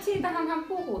EDM. Mutta siitähän hän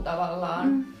puhuu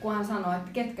tavallaan, kun hän sanoo,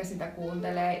 että ketkä sitä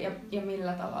kuuntelee ja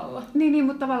millä tavalla. Niin,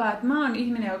 mutta tavallaan, että mä oon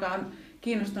ihminen, joka on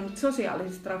kiinnostunut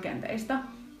sosiaalisista rakenteista,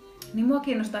 niin mua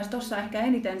kiinnostaisi tossa ehkä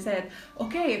eniten se, että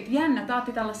okei, että jännä, tää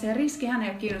otti tällaisen riski, hän ei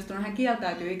ole kiinnostunut, hän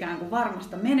kieltäytyy ikään kuin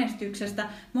varmasta menestyksestä.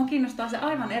 Mua kiinnostaa se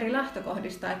aivan eri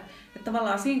lähtökohdista, että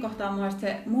tavallaan siinä kohtaa mua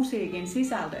se musiikin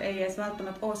sisältö ei edes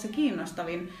välttämättä ole se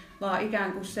kiinnostavin, vaan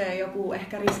ikään kuin se joku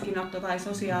ehkä riskinotto tai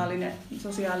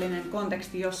sosiaalinen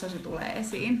konteksti, jossa se tulee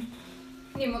esiin.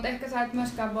 Niin, mutta ehkä sä et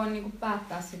myöskään voi niinku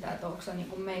päättää sitä, että onko sä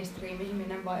niinku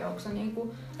mainstream-ihminen vai onko sä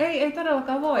niinku... Ei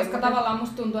todellakaan voi. Koska tavallaan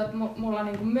musta tuntuu, että mulla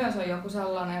niinku myös on joku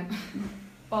sellainen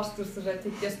vastustus, että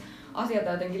sit jos asiat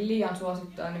on jotenkin liian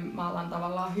suosittuja, niin mä alan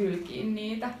tavallaan hylkiin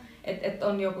niitä. Että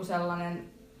on joku sellainen,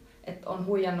 että on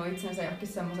huijannut itsensä johonkin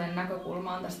semmoiseen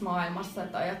näkökulmaan tässä maailmassa,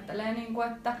 että ajattelee niinku,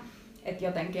 että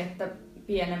jotenkin, että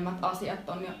pienemmät asiat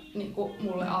on jo niin kuin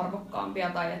mulle arvokkaampia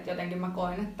tai että jotenkin mä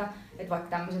koen, että vaikka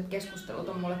tämmöiset keskustelut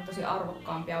on mulle tosi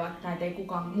arvokkaampia, vaikka näitä ei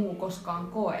kukaan muu koskaan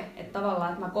koe. Että tavallaan,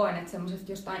 että mä koen, että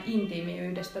semmoisesta jostain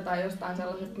intiimiydestä tai jostain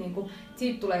sellaisesta, niin kuin,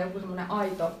 siitä tulee joku semmoinen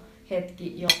aito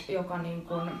hetki, joka niin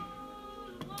kuin,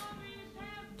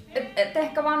 et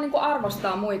ehkä vaan niinku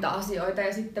arvostaa muita asioita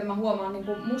ja sitten mä huomaan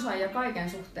niinku musan ja kaiken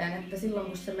suhteen, että silloin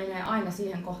kun se menee aina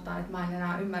siihen kohtaan, että mä en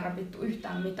enää ymmärrä vittu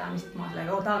yhtään mitään, niin sit mä oon silleen,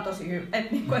 joo tää on tosi hyvä.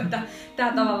 Että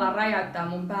tää tavallaan räjäyttää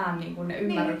mun pään niinku ne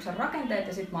ymmärryksen rakenteet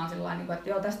ja sit mä oon sillain, niinku, että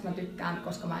joo tästä mä tykkään,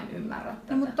 koska mä en ymmärrä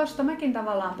tätä. No mutta tosta mäkin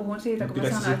tavallaan puhun siitä, kun mä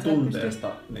sanoin, että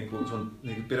tunteesta,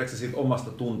 pidätkö siitä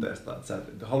omasta tunteesta,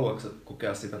 että haluatko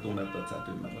kokea sitä tunnetta, että sä et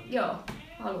ymmärrä? Joo.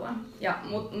 Haluan.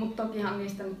 Mut tokihan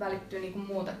niistä nyt välittyy niinku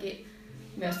muutakin,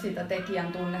 myös sitä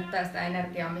tekijän tunnetta ja sitä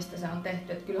energiaa, mistä se on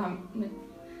tehty. Et kyllähän nyt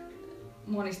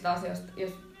monista asioista,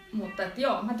 mutta et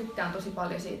joo, mä tykkään tosi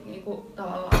paljon siitä niinku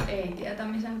tavallaan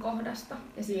ei-tietämisen kohdasta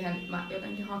ja siihen mä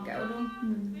jotenkin hakeudun.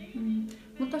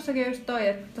 Mutta tossakin just toi,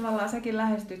 että tavallaan säkin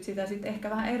lähestyt sitä sit ehkä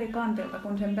vähän eri kantilta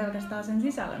kuin sen pelkästään sen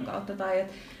sisällön kautta. Tai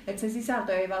että se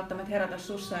sisältö ei välttämättä herätä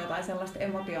sussa jotain sellaista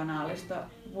emotionaalista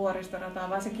vuoristorataa,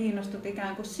 vaan sä kiinnostut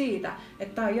ikään kuin siitä,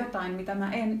 että tää on jotain, mitä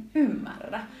mä en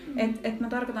ymmärrä. Et mä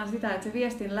tarkoitan sitä, että se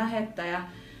viestin lähettäjä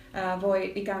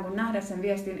voi ikään kuin nähdä sen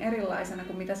viestin erilaisena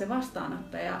kuin mitä se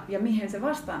vastaanottaja ja mihin se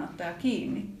vastaanottaja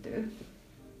kiinnittyy.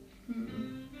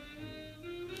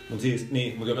 Mutta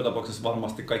joka tapauksessa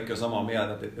varmasti kaikki on samaa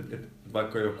mieltä, että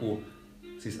vaikka joku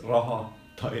siis raha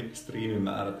tai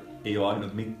striimimäärät ei ole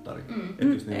ainut mittari. Että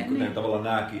just niin. Tavallaan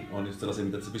nääkin on just sellaisia,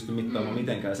 mitä et sä pysty mittaamaan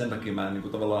mitenkään. Ja sen takia mä en niin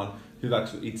kuin, tavallaan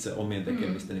hyväksy itse omien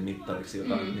tekemisteni mittariksi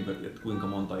jotain, niin kuin, että kuinka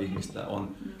monta ihmistä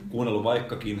on kuunnellut,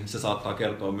 vaikkakin se saattaa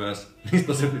kertoa myös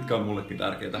niistä asioista, mitkä on mullekin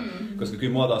tärkeitä. Koska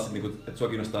kyllä mua taas, niin kuin, että sua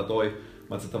kiinnostaa toi,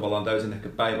 mutta se tavallaan täysin ehkä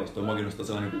päinvastoin. Mua kiinnostaa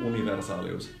sellainen niin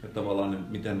universaalius, että tavallaan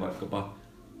miten vaikkapa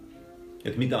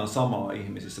että mitä on samaa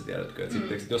ihmisissä, tiedätkö? Että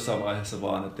sitten jossain vaiheessa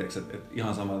vaan, että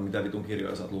ihan sama, mitä vitun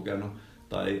kirjoja sä oot lukenut,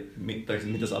 tai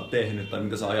mitä sä oot tehnyt, tai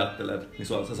mitä sä ajattelet, niin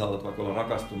sä saatat vaikka olla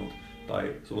rakastunut,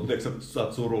 tai sä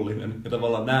oot surullinen. Ja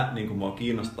tavallaan nää niin mua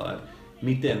kiinnostaa, että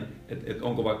miten, että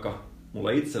onko vaikka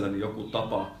mulla itselläni joku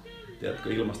tapa,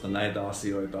 tiedätkö, ilmaista näitä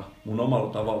asioita mun omalla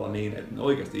tavalla niin, että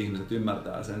oikeasti ihmiset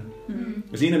ymmärtää sen.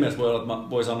 Ja siinä mielessä voi olla, että mä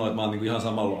voi sanoa, että mä oon niinku ihan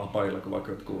samalla apailla kuin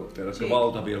vaikka jotkut, tiedätkö,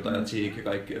 Valtavirta ja Cheek ja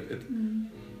kaikki.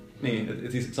 Niin,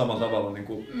 että siis samalla tavalla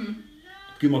niinku,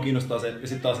 kyllä mua kiinnostaa se, ja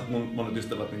sitten taas, että mun monet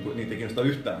ystävät, niinku, niitä ei kiinnostaa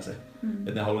yhtään se,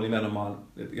 että ne haluaa nimenomaan,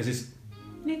 ja siis...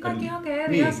 Niin, kaikki hakee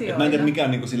eri asioita. Mä en tiedä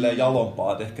mikään niinku silleen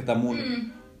jalompaa, että ehkä tää mun...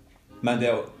 Mä en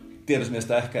tiedä, tietysti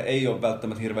mielestä ehkä ei ole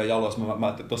välttämättä hirveän jalos. Mä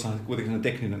ajattelin, että tuossa on kuitenkin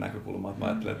sellainen tekninen näkökulma, että mä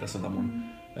ajattelen, että tässä on tämä mun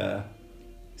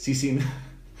sisin.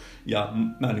 Ja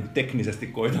mä niin teknisesti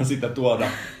koitan sitä tuoda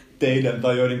teidän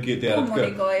tai joidenkin,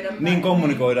 tiedätkö? Niin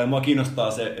kommunikoidaan. Mua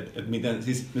kiinnostaa se, että miten,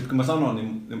 siis nyt kun mä sanon,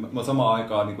 niin mä samaan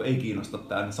aikaan niin ei kiinnosta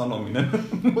tämä sanominen,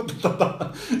 mutta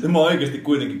se mua oikeasti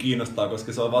kuitenkin kiinnostaa,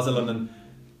 koska se on vaan sellainen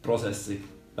prosessi.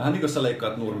 Vähän niin kuin sä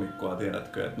leikkaat nurmikkoa,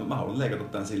 tiedätkö, että no mä haluan leikata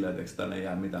tämän silleen, että tänne ei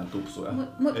jää mitään tupsuja.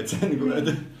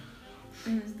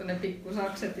 Sitten ne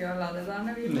pikkusakset, joilla otetaan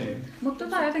ne viivut. Niin. Mutta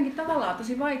on jotenkin tavallaan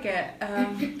tosi vaikea,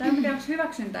 tai en tiedä, onko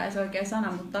hyväksyntä ei se oikea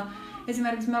sana, mutta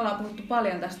esimerkiksi me ollaan puhuttu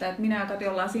paljon tästä, että minä ja Kati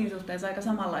ollaan siinä suhteessa aika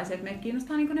samanlaisia, että meitä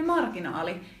kiinnostaa niin ne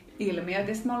marginaali-ilmiöt.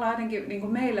 Ja sitten me ollaan jotenkin,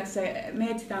 niin meille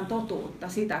me etsitään totuutta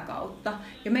sitä kautta.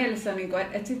 Ja meille se on, niin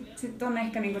että sitten on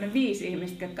ehkä niin ne 5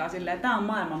 ihmistä, jotka on silleen, että tämä on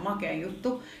maailman makein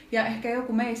juttu. Ja ehkä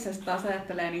joku meissä taas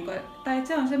ajattelee, niin kuin, tai että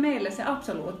se on se meille se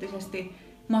absoluuttisesti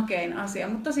makein asia,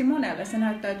 mutta tosi monelle se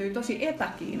näyttäytyy tosi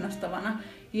epäkiinnostavana.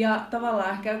 Ja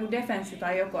tavallaan ehkä joku defenssi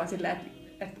tai joku on silleen,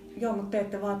 että joo, mutta te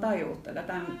ette vaan tajuu tätä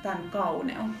tämän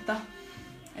kauneutta.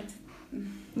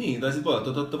 Niin, tai sitten voi olla,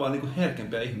 että olette vaan niinku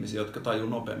herkempiä ihmisiä, jotka tajuu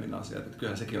nopeammin asiat, että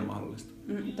kyllähän sekin on mahdollista.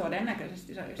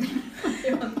 Todennäköisesti se on just.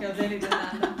 Joo,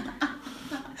 selitetään.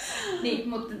 Niin,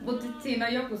 mutta siinä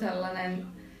on joku sellainen,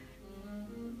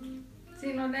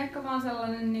 siinä on ehkä vaan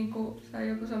sellainen, niinku, se on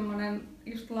joku semmoinen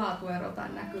just laatuero tai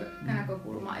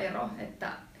näkökulmaero,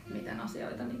 että miten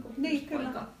asioita niinku voi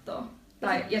katsoa.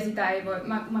 Ja sitä ei voi,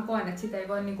 mä koen, että sitä ei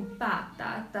voi niinku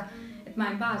päättää, että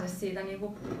mä en pääse siitä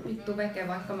niinku vittu veke,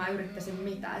 vaikka mä yrittäisin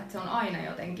mitä, että se on aina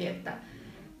jotenkin, että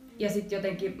ja sit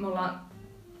jotenkin me ollaan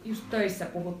just töissä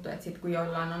puhuttu, että sit kun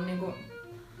joillain on niinku,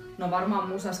 no varmaan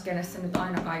musaskenessä nyt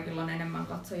aina kaikilla on enemmän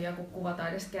katsojia kuin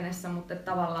kuvataideskenessä, mutta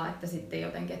että tavallaan, että sitten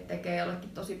jotenkin tekee jollekin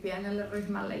tosi pienelle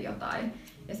ryhmälle jotain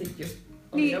ja sit just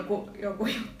oli niin. joku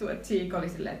juttu, että Siik oli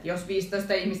silleen, että jos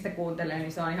 15 ihmistä kuuntelee,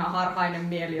 niin se on ihan harhainen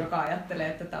mieli, joka ajattelee,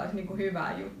 että tämä olisi niinku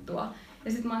hyvää juttua.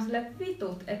 Ja sitten mä oon silleen,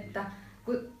 vitut, että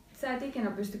kun sä et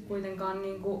ikinä pysty kuitenkaan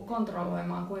niinku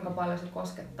kontrolloimaan, kuinka paljon se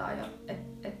koskettaa. Ja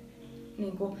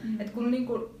kun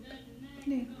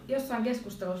niin. Jossain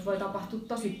keskustelussa voi tapahtua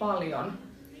tosi paljon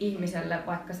ihmiselle,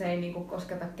 vaikka se ei niinku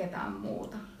kosketa ketään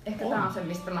muuta. Ehkä tää on se,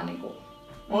 mistä mä niinku...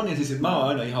 On, ja siis mä oon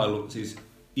aina ihaillut siis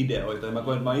ideoita, ja mä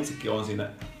koen, että mä itsekin oon siinä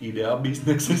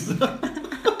idea-bisneksessä.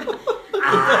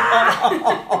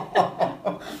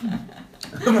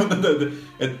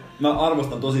 Mä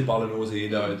arvostan tosi paljon uusia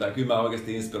ideoita, ja kyllä mä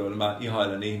oikeasti inspiroin, mä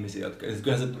ihailen ihmisiä, jotka...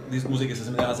 Kyllähän se musiikissa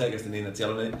se menee ihan selkeästi niin, että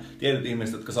siellä on ne tietyt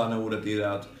ihmiset, jotka saa ne uudet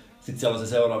ideat. Sitten siellä on se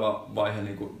seuraava vaihe,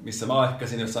 missä mä ehkä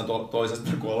siinä jossain toisesta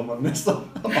kolmannessa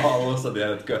aallossa,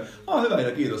 tiedätkö? Hyvä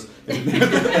idea, kiitos.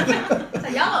 Sä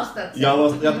jalostat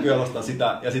sen. Jatkojalostaa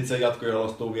sitä, ja sitten se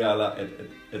jatkojalostuu vielä,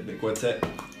 että se...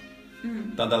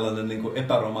 Tää on tällainen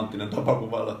epäromanttinen tapa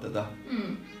kuvailla tätä.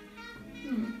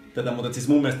 Tätä, mutta siis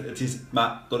mun mielestä, siis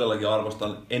mä todellakin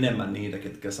arvostan enemmän niitä,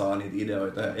 ketkä saa niitä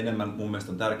ideoita, ja enemmän mun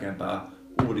mielestä on tärkeämpää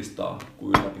uudistaa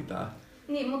kuin ylläpitää.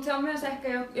 Niin, mutta se on myös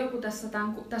ehkä joku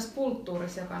tässä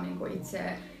kulttuurissa, joka niinku itse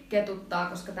ketuttaa,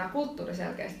 koska tämä kulttuuri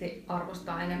selkeästi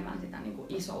arvostaa enemmän sitä niinku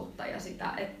isoutta ja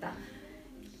sitä, että...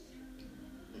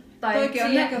 Toikin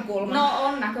on näkökulma. No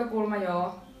on näkökulma,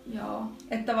 joo.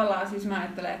 Että tavallaan siis mä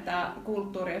ajattelen, että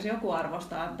kulttuuri, jos joku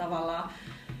arvostaa tavallaan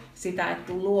sitä,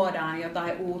 että luodaan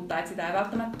jotain uutta, että sitä ei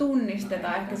välttämättä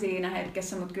tunnisteta ehkä siinä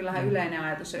hetkessä, mutta kyllähän yleinen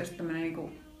ajatus on just tämmöinen niinku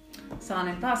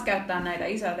saan taas käyttää näitä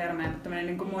isoja termejä, mutta tämmöinen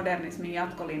niin kuin modernismin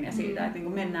jatkolinja siitä, että niin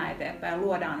kuin mennään eteenpäin ja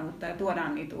luodaan uutta ja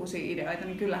tuodaan niitä uusia ideoita,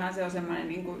 niin kyllähän se on semmoinen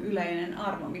niin kuin yleinen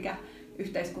arvo, mikä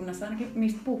yhteiskunnassa ainakin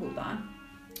mistä puhutaan.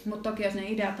 Mutta toki jos ne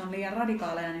ideat on liian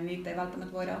radikaaleja, niin niitä ei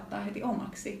välttämättä voida ottaa heti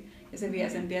omaksi. Ja se vie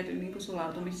sen tietyn niin kuin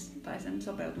sulautumis- tai sen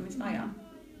sopeutumisajan.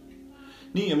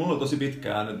 Niin, ja mulla on tosi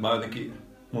pitkään, että mulla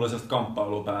oli sellaista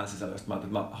kamppailua pään sisällä, että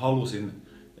mä halusin,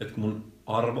 että mun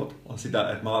arvot on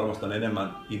sitä, että mä arvostan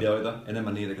enemmän ideoita,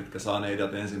 enemmän niitä, jotka saa ne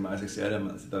ideat ensimmäiseksi ja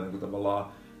enemmän sitä niin kuin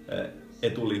tavallaan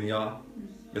etulinjaa.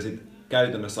 Ja sitten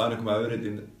käytännössä aina kun mä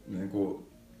yritin niin kuin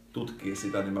tutkia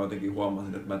sitä, niin mä jotenkin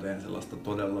huomasin, että mä teen sellaista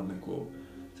todella niin kuin,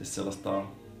 siis sellaista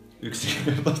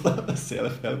yksinkertaista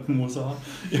self-help-musaa.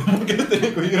 Ja mun kesti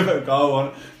niin kuin hirveän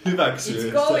kauan hyväksyä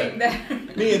se.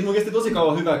 Niin, että mun kesti tosi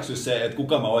kauan hyväksyä se, että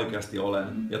kuka mä oikeasti olen.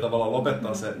 Ja tavallaan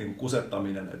lopettaa se niin kuin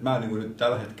kusettaminen. Että mä niin kuin nyt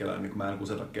tällä hetkellä niin kuin mä en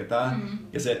kuseta ketään.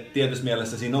 Ja se tietyssä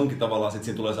mielessä siinä onkin tavallaan, sit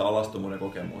siinä tulee se alastomuuden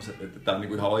kokemus. Että tää on niin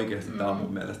kuin ihan oikeasti tää on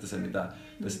mun mielestä se, mitä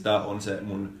tää on se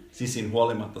mun sisin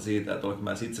huolimatta siitä, että olenko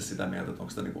mä itse sitä mieltä, että onko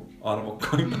sitä niin kuin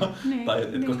arvokkainta. Tai,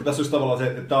 koska tässä on tavallaan se,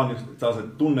 että tää on se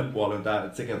tunnepuoli, on tää,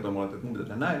 että se kertoo mulle, että mun pitää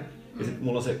tehdä näin. Ja sitten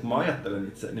mulla on se, kun mä ajattelen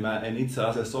itse, niin mä en itse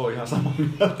asiassa ole ihan samaa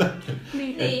mieltä.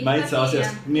 Niin, mä itse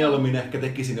asiassa mieluummin ehkä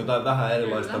tekisin jotain vähän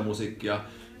erilaista musiikkia.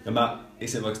 Ja mä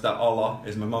esimerkiksi tää ala,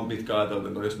 esimerkiksi mä oon pitkään ajatellut,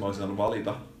 että jos mä olisin saanut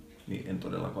valita, niin en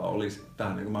todellakaan olisi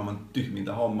tähän niin maailman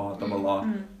tyhmintä hommaa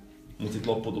tavallaan. Mutta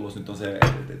sitten lopputulos nyt on se,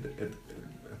 että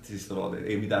siis tavallaan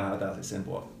ei mitään hätää siis sen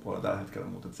puolella tällä hetkellä,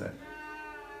 mutta se...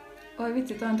 Oi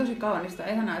vitsi, toi on tosi kaunista.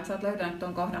 Ihanaa, että sä oot löytänyt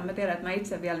ton kohdan. Mä tiedän, että mä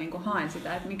itse vielä niinku haen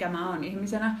sitä, että mikä mä oon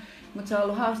ihmisenä. Mutta se on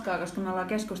ollut hauskaa, koska me ollaan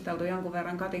keskusteltu jonkun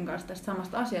verran Katin kanssa tästä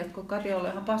samasta asiasta, kun Kati on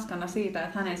ollut ihan paskana siitä,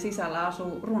 että hänen sisällä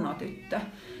asuu runotyttö.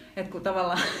 Että kun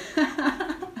tavallaan...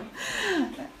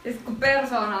 Ja kun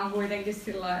persoona on kuitenkin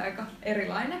aika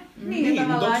erilainen. Niin,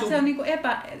 tavallaan, että se on niinku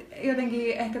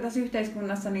jotenkin ehkä tässä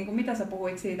yhteiskunnassa, niinku, mitä sä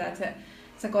puhuit siitä, että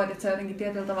sä koet, että se on jotenkin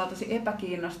tietyllä tavalla tosi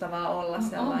epäkiinnostavaa olla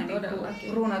sellainen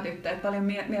niin runotyttö, että paljon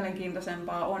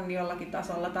mielenkiintoisempaa on jollakin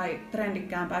tasolla tai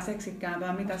trendikkäämpää,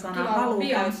 seksikkäämpää, mitä sanaa haluaa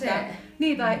käyttää.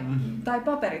 Niin, tai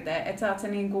paperitee, että sä oot se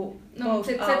niinku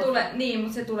se tulee, niin,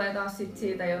 mutta se tulee taas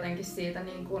siitä jotenkin siitä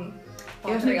niin kuin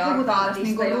patriarkaatista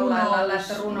niinku jollain lailla,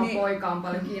 että runopoika on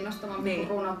paljon kiinnostavampi kuin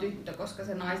runotyttö, koska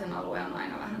se naisen alue on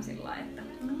aina vähän sillä lailla, että...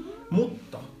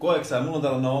 Mutta, koetko sä, mulla on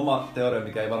tällainen oma teoria,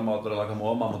 mikä ei varmaan ole todellakaan mun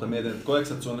oma, mutta mietin, että koetko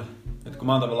sä sun, että kun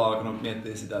mä oon tavallaan alkanut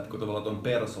miettiä sitä, että kun tavallaan ton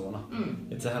persoona,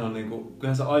 että sehän on niinku,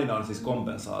 kyllähän se aina on siis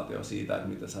kompensaatio siitä, että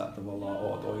mitä sä tavallaan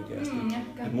oot oikeesti.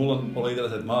 Et mulla on ollut itsellä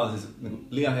se, että mä oon siis niinku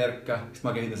liian herkkä, sit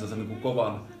mä kehitin sellaisen niinku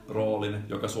kovan roolin,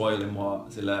 joka suojeli mua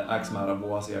sille X määrän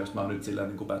vuosia, jos mä oon nyt silleen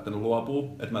niinku päättänyt luopua,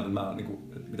 että mä niinku,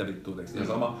 että mitä vittua teekö ihan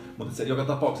sama. Mutta se, joka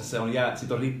tapauksessa se on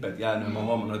sit on rippeet jäänyt ja mä oon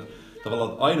huomannut, että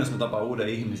tavallaan aina jos mä tapaan uuden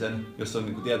ihmisen, jos on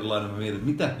niinku tietynlainen, mä mietin, että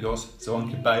mitä jos se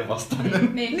onkin päinvastainen.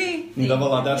 niin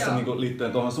tavallaan tässä niinku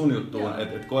liittyen tuohon sun juttuun,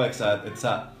 että koetko sä, että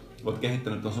sä oot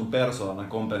kehittänyt tuon sun persoonan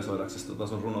kompensoidaksesi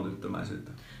sun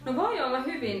runotyttömäisyyttä? No voi olla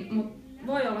hyvin, mutta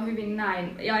voi olla hyvin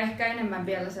näin. Ja ehkä enemmän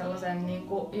vielä sellaisen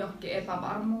niinku johonkin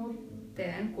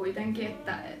epävarmuuteen kuitenkin.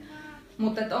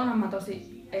 Mutta onhan mä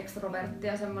tosi ekstrovertti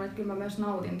ja semmoinen, että kyllä mä myös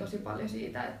nautin tosi paljon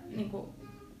siitä, että niinku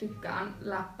tykkään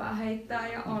läppää heittää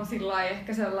ja on sillä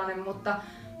ehkä sellainen, mutta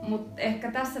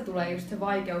ehkä tässä tulee just se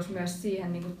vaikeus myös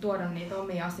siihen niin kuin tuoda niitä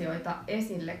omia asioita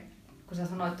esille, kun sä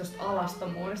sanoit tuosta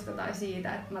alastomuudesta tai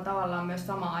siitä, että mä tavallaan myös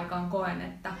samaan aikaan koen,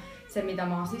 että se mitä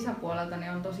mä oon sisäpuolelta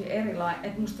niin on tosi erilainen,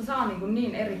 että musta saa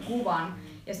niin eri kuvan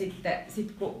ja sitten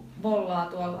kun vollaa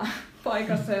tuolla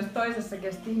paikassa jos toisessa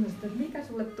kesti ihmiset, että mikä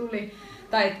sulle tuli,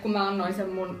 tai että kun mä annoin sen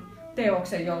mun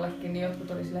teoksen jollekin, niin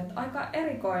jotkut oli silleen, että aika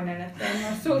erikoinen, että en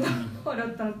ole sulta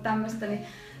odottanut tämmöistä, niin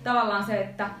tavallaan se,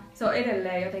 että se on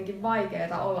edelleen jotenkin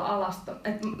vaikeaa olla alasto.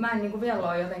 Että mä en niin kuin vielä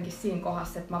ole jotenkin siinä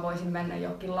kohdassa, että mä voisin mennä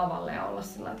johonkin lavalle ja olla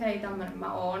sillä, että hei, tämmönen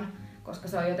mä oon, koska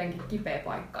se on jotenkin kipeä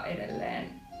paikka edelleen,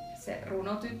 se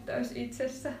runotyttöys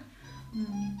itsessä.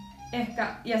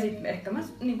 Ehkä mä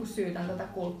niin kuin syytän tätä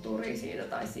kulttuuria siitä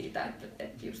tai siitä,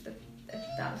 että just, että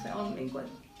täällä se on niin kuin,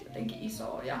 jotenkin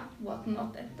iso ja what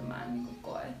not, että mä en niinku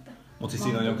koe, että... Mutta siis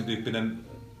siinä on jonkin tyyppinen,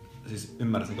 siis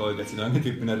ymmärsinkö oikein, että siinä on jonkin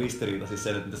tyyppinen ristiriita siis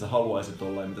sen, että mitä sä haluaisit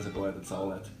olla ja mitä sä koet, että sä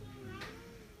olet?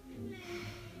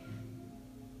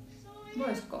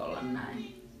 Voisiko olla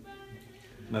näin?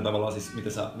 Näin tavallaan siis, mitä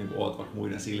sä niin oot vaikka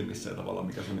muiden silmissä ja tavallaan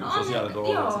mikä sun sosiaalinen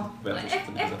rooli on versus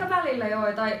ehkä välillä joo,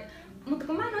 mutta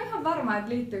kun mä en ole ihan varma, että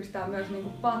liittyykö tämä myös niinku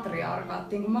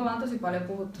patriarkaattiin, kun me ollaan tosi paljon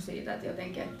puhuttu siitä, että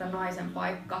jotenkin, että naisen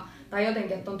paikka, tai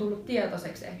jotenkin, että on tullut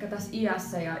tietoiseksi ehkä tässä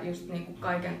iässä ja just niinku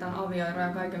kaiken tämän avioeron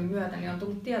ja kaiken myötä, niin on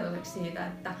tullut tietoiseksi siitä,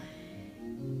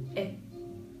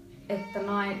 että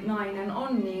nainen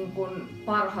on niin kuin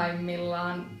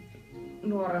parhaimmillaan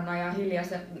nuorena ja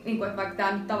hiljaisen, niin kuin, että vaikka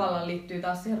tämä nyt tavallaan liittyy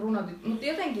taas siihen runotyttöön, mutta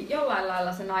jotenkin jollain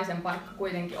lailla se naisen paikka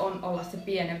kuitenkin on olla se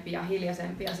pienempi ja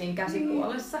hiljaisempi ja siinä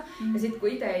käsipuolessa. Ja sitten kun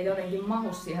itse ei jotenkin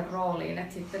mahu siihen rooliin,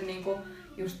 että sitten niin kuin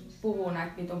just puhuu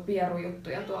näitä vitun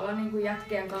pierujuttuja tuolla niin kuin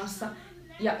jätkien kanssa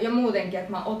ja muutenkin,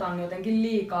 että mä otan jotenkin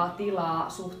liikaa tilaa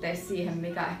suhteessa siihen,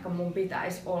 mikä ehkä mun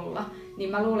pitäisi olla,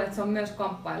 niin mä luulen, että se on myös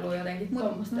kamppailu jotenkin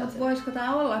tuommoista. Mutta voisiko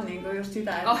tää olla niinku just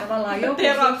sitä, että tavallaan joku...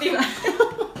 Terapia.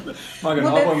 Mä oon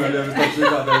käynyt avoimen lyömistä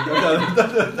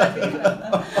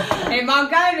Ei, mä oon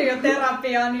käynyt jo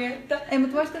terapiaa, niin että... Ei,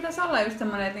 mutta voisiko tässä olla just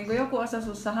semmoinen, että niinku joku osa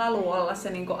sussa haluaa olla se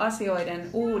niinku asioiden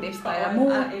uudistaja ja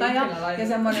muuttaja ja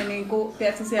semmoinen niinku,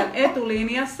 tiedätkö, siellä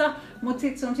etulinjassa, mutta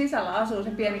sit sun sisällä asuu se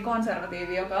pieni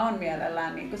konservatiivi, joka on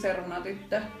mielellään niinku se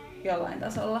runotyttö jollain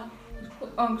tasolla.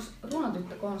 Onko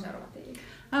runotyttö konservatiivi?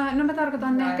 No mä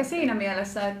tarkoitan ehkä siinä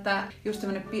mielessä, että just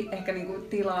semmoinen ehkä niinku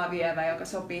tilaa vievä, joka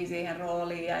sopii siihen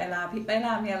rooliin ja elää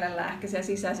mielellään ehkä siellä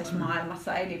sisäisessä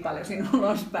maailmassa, ei niin paljon siinä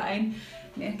ulospäin,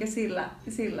 niin ehkä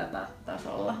sillä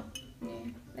tasolla.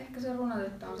 Niin. Ehkä se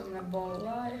runotyttö on semmoinen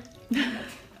bollaaja.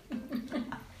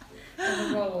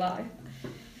 bollaaja.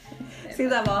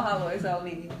 Sitä vaan haluaisi olla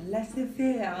niin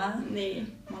laissez-faire.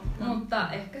 Niin.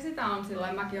 Mutta ehkä sitä on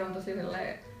silloin, mäkin on tosi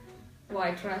silleen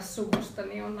white trash-suvusta,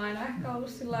 niin on aina ehkä ollut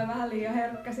vähän liian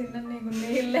herkkä sinne niin kuin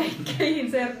niihin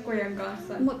leikkeihin serkkujen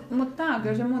kanssa. Mut tää on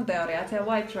kyllä se mun teoria, että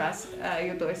siellä white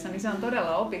trash-jutuissa niin se on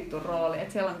todella opittu rooli.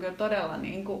 Että siellä on kyllä todella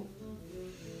niinku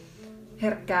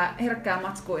herkkää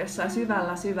matskua jossain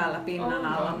syvällä pinnan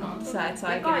alla, mutta sä et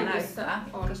saa ikinä näyttää,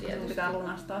 koska sun pitää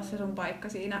lunastaa se sun paikka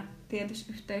siinä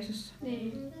tietyssä yhteisössä.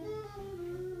 Niin.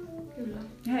 Kyllä.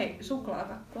 Hei,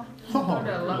 suklaakakkua.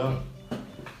 Todellakin.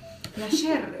 Ja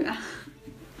sherryä.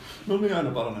 No niin,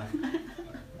 aina paranee.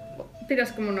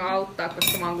 Pitäisikö mun auttaa,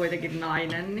 koska mä oon kuitenkin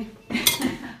nainen, niin...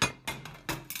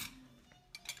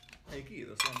 Ei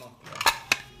kiitos, se on mahtavaa.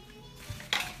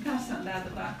 Tässä on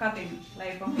tää Katin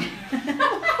leipomi.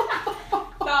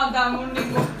 Tää on tää mun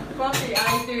niinku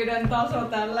kotiäityyden taso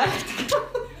tällä hetkellä.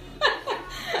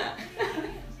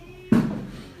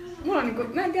 Mulla on niinku,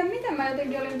 mä en tiedä miten mä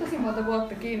jotenkin olin tosi monta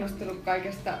vuotta kiinnostunut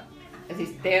kaikesta ja siis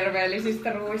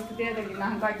terveellisistä ruuista. Tietenkin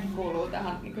nämähän kaikki kuuluu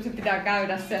tähän, niinku se pitää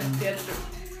käydä se tietty.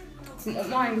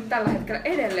 Mä oon niinku tällä hetkellä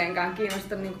edelleenkään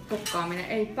kiinnostunut niinku kokkaaminen,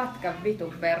 ei pätkän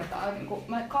vitun vertaa. Niinku,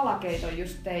 mä kalakeiton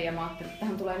just tein ja mä ajattelin, että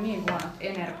tähän tulee niin huonot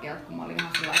energiat, kun mä olin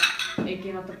ihan sellainen, ei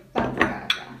kiinnosta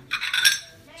pätkääkään.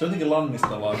 Se on jotenkin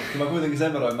lannistavaa. Mä kuitenkin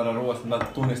sen verran ymmärrän ruoasta, että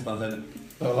mä tunnistan sen.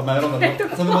 Mä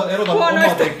erotan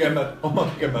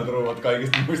omat tekemät ruuat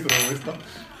kaikista muista ruuista.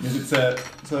 Niin sit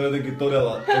se on jotenkin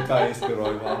todella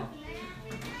epäinspiroivaa.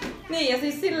 Niin ja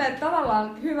siis silleen, että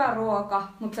tavallaan hyvä ruoka,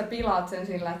 mutta sä pilaat sen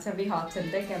sillä, että sä vihaat sen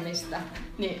tekemistä.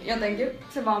 Niin jotenkin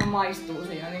se vaan maistuu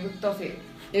siinä niin kuin tosi.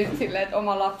 Ja silleen, että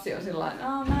oma lapsi on sillä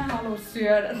lailla, mä en halua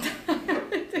syödä.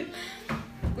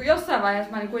 Kun jossain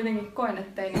vaiheessa mä kuitenkin koin,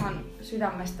 että tein ihan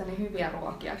sydämestäni hyviä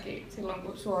ruokiakin silloin,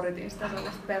 kun suoritin sitä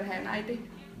sellaista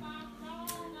perheenäiti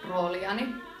rooliani,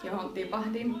 johon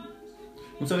tipahdin.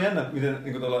 Mutta se on jännä, miten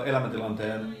niin tuolla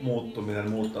elämäntilanteen muuttuminen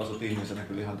muuttaa sut ihmisenä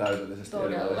kyllä ihan täydellisesti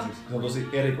erilaiseksi. Se on tosi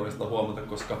erikoista huomata,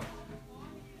 koska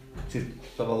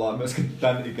sit tavallaan myöskin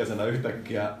tämän ikäisenä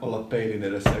yhtäkkiä olla peilin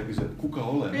edessä ja kysyä, että kuka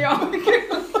olen? Joo,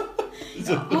 kyllä.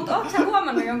 Mutta ootko sä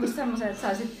huomannut jonkun semmoisen, että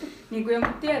sä sit niinku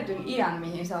jonkun tietyn iän,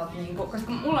 mihin sä oot niinku,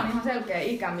 koska mulla on ihan selkeä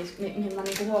ikä, mihin mä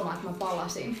niinku huomaan, että mä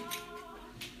palasin.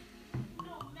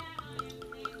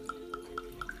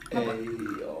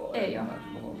 Ei oo.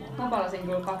 Mä palasin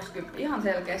kyllä 20, ihan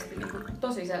selkeästi, niinku,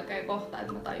 tosi selkeä kohta,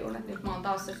 että mä tajun, että nyt mä oon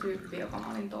taas se tyyppi, joka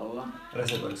mä olin tollaan.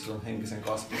 Reservoiko sun henkisen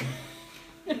kasvun?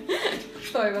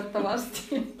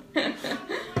 Toivottavasti.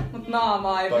 Mut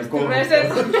naamaa ei pysty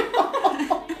reservoimaan.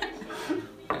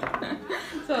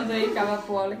 Se on se ikävä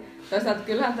puoli. Toisaalta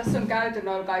kyllähän tässä on käyty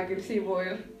noilla kaikilla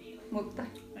sivuilla, mutta...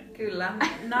 Kyllä,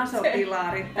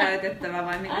 nasopilaarit täytettävä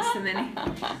vai miten se meni?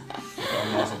 Se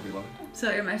on nasopilaari. Se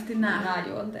on ilmeisesti nää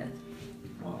juonteet.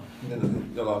 Miten te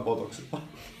jollain botoksilla?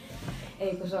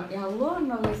 Ei kun se on ihan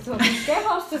luonnollista, se on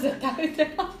kehossa se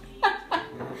täyte.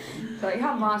 Se on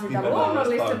ihan vaan sitä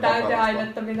luonnollista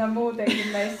täyteainetta, mitä muutenkin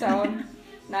meissä on.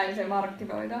 Näin se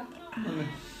markkinoidaan.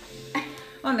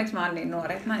 Onneksi mä oon niin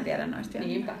nuori, että mä en tiedä noista vielä.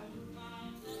 Niinpä.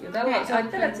 Jutellaan,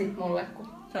 soittelet sit mulle, kun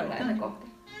soittelet kohta.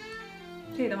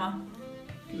 Siitä vaan.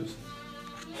 Kiitos.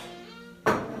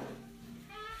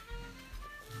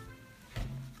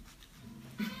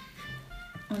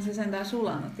 On se sentään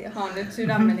sulanut ja... Mä oon nyt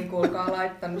sydämeni kuulkaa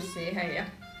laittanut siihen ja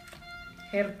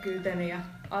herkkyyteni ja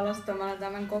alastamalla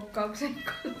tämän kokkauksen.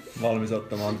 Valmis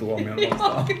ottamaan tuomion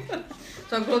vastaan.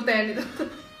 Se on gluteenitonta.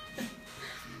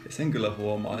 Sen kyllä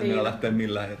huomaa, että meillä lähtee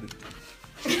millään heti.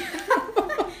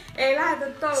 Ei lähetä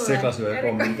tolleen. Sekasyöjä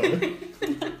kommentoi.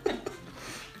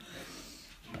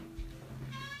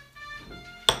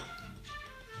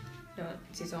 Joo,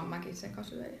 siis on mäkin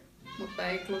sekasyöjä, mutta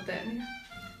ei gluteenia.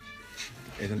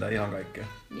 Ei sentään ihan kaikkea.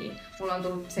 Niin, mulla on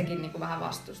tullut sekin niinku vähän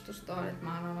vastustus tuohon, että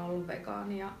mä oon ollut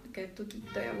vegaani ja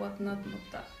kettutyttö ja whatnot,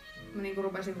 mutta mä niinku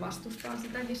rupesin vastustamaan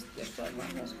sitäkin jossain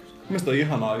vaiheessa. Mielestäni on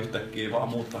ihanaa yhtäkkiä vaan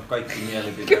muuttaa kaikki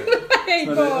mielipiteet.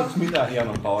 Kyllä, onko mitään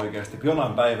hienompaa oikeasti, kun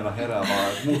jonain päivänä herää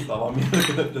vaan, että muuttaa vaan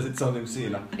mielipiteet ja sit se on niinku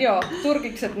siinä. Joo,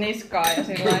 turkikset niskaa ja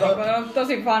niinku on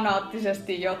tosi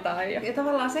fanaattisesti jotain. Ja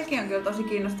tavallaan sekin on kyllä tosi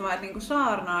kiinnostavaa, että niinku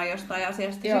saarnaa jostain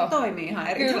asiasta ja se toimii ihan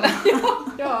eri kyllä.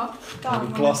 Joo. Tämä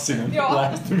on klassinen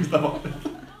lähestymistapa.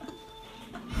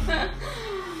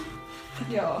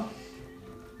 Joo.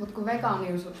 Mut kun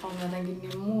vegaanius on jotenkin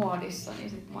niin muodissa, niin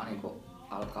sit mua niinku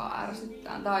alkaa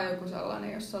ärsyttää. Tää on joku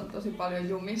sellainen, jossa on tosi paljon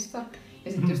jumissa.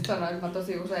 Ja sit just sanoin, että mä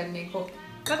tosi usein niinku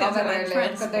kavereille,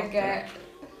 jotka tekee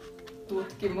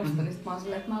tutkimusta, niin sit mä oon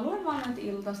silleen, että mä luen vaan näitä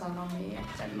iltasanomia,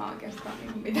 että en mä oikeastaan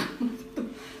niinku mitään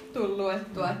tullut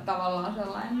luettua, että tavallaan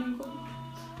sellainen niinku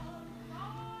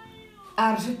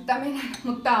ärsyttäminen.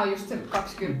 Mutta tää on just se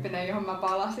 20, johon mä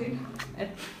palasin. Et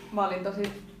mä olin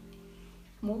tosi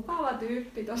mukava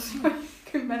tyyppi tossa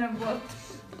 10 vuotta.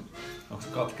 Onko se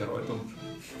katkeroitunut?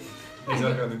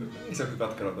 Ei se ole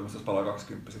katkeroitunut, jos palaa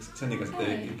 20. Sen ikäiset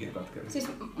ei ikinä katkeroitunut.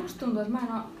 Siis musta tuntuu, että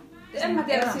mä en mä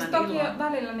tiedä, siis toki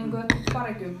välillä niinku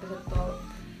parikymppiset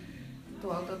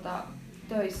tuolla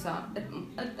töissä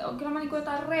on. Kyllä mä niinku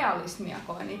jotain realismia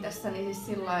koen itsessäni siis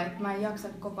sillä lailla, että mä en jaksa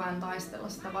koko ajan taistella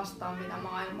sitä vastaan, mitä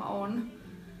maailma on.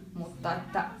 Mutta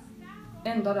että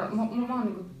en todella, mä oon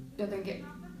niinku jotenkin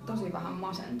tosi vähän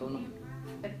masentunut.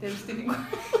 Et tietysti niinku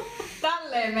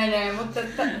tälleen menee, mutta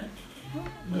että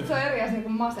se on eri asia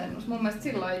kuin masennus. Mun mielestä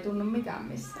silloin ei tunnu mikään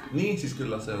missään. Niin, siis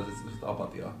kyllä se on sitä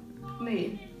apatiaa.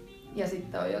 Niin. Ja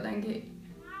sitten on jotenkin,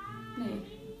 niin,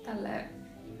 tälleen,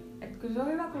 että kyllä se on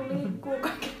hyvä kun liikkuu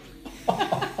kaikki.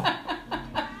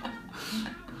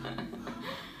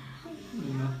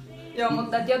 Joo,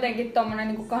 mutta et jotenkin tommonen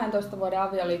niinku 12 vuoden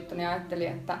avioliitto, niin ajattelin,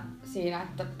 että siinä,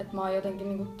 että mä oon jotenkin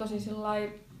niinku tosi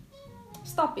sillai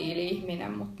stabiili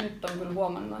ihminen, mutta nyt on kyllä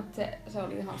huomannut, että se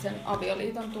oli ihan sen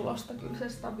avioliiton tulosta kyllä se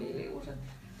stabiilius.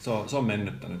 Se on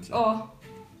mennyttänyt se.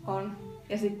 On.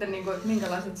 Ja sitten niinku,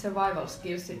 minkälaiset survival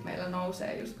skillsit meillä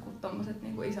nousee just kun tommoset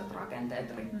niinku isot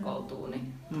rakenteet rikkoutuu,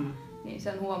 niin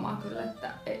sen huomaa kyllä,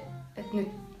 että nyt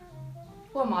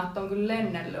huomaa, että on kyllä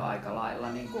lennellyt aika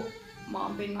lailla niinku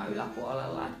maanpinnan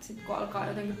yläpuolella, että sit kun alkaa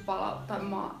jotenkin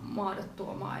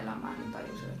maadottua omaa elämää, niin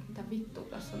tajusin, että mitä vittua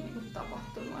tässä on niinku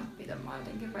tapahtunut, että miten mä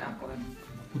jotenkin reagoin.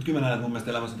 Mut kyllä mä näen, että mun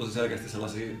mielestä elämässä on tosi selkeästi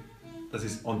sellaisia, että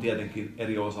siis on tietenkin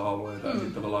eri osa-alueita ja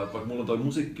sitten tavallaan, että vaikka mulla on toi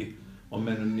musiikki on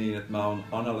mennyt niin, että mä oon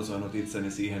analysoinut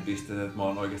itseni siihen pisteeseen, että mä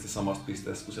oon oikeasti samasta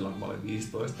pisteessä kuin silloin, kun mä olin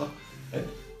 15.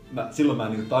 Silloin mä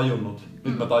en niinku tajunnut,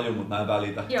 nyt mä tajun, mutta mä en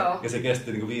välitä. Joo. Ja se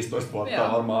kesti niinku 15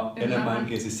 vuotta varmaan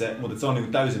enemmänkin, siis mutta se on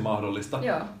niinku täysin mahdollista.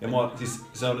 Joo. Ja siis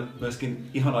se on myöskin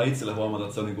ihanaa itselle huomata,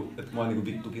 että, se on niinku, että mua ei niinku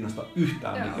vittu kiinnosta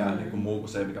yhtään mikään niinku muu kuin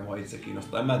se, mikä mua itse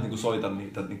kiinnostaa. En mä niinku soita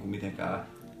niitä niinku mitenkään.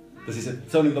 Ja siis,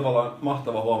 se on niinku tavallaan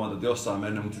mahtava huomata, että jossain on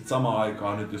mennyt, mutta sitten samaan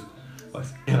aikaan nyt just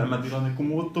vaikka elämäntilanne kun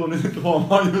muuttuu, niin sitten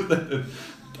huomaa just, että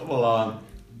tavallaan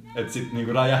että sit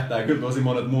niinku räjähtää kyllä tosi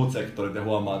monet muut sektorit ja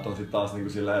huomaa, että on sit taas niinku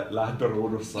sillä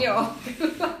lähtöruudussa. Joo,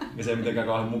 kyllä. Ja se ei mitenkään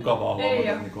kauhean mukavaa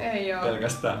huomata niinku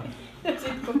pelkästään. Ja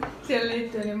sit kun siellä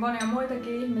liittyy niin monia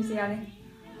muitakin ihmisiä, niin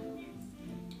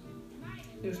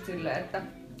just silleen, että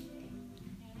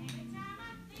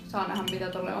saa nähdä mitä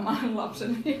tolle oman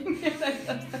lapsen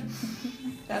mieleen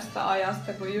tästä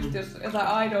ajasta, kun just jos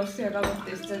jotain Idolsia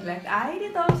katsottiin silleen, että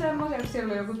äidit on semmoisia, kun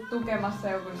siellä on joku tukemassa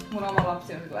joku, mun oma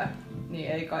lapsi on silleen,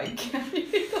 niin ei kaikki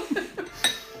äidit ole.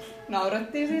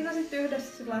 Naurettiin siinä sitten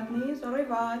yhdessä sillä että niin, sori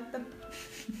vaan, että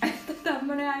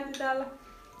tämmönen äiti täällä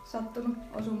sattunut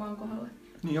osumaan kohdalle.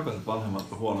 Niin, jokaiset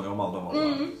vanhemmat on huonoja omalla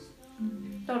tavallaan.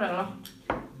 Todella.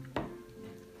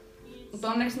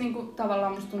 Mutta onneksi niinku,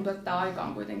 tavallaan musta tuntuu, että tämä aika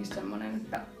on kuitenkin semmoinen,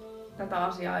 että tätä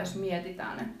asiaa jos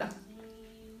mietitään, että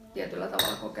tietyllä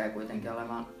tavalla kokee kuitenkin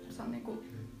olevansa niinku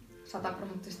 100%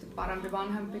 parempi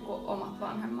vanhempi kuin omat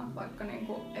vanhemmat, vaikka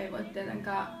niinku ei voi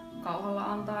tietenkään kauhalla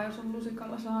antaa, jos on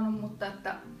lusikalla saanut, mutta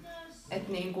että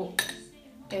niinku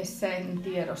edes sen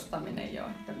tiedostaminen jo,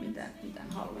 että miten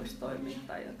haluaisi toimia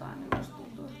tai jotain, niin musta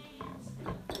tuntuu,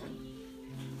 että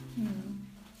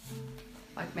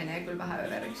vaikka menee kyllä vähän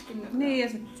överiksi nyt. Niin, ja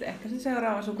sitten ehkä se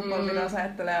seuraava sukupolvi taas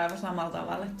ajattelee aivan samalla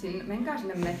tavalla. Menkää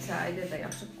sinne metsään, ei teitä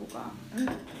jaksa kukaan.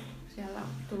 Siellä on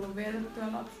tullut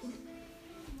vietettyä lapsuutta.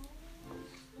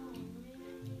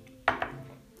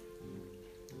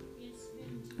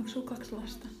 Onko sulla 2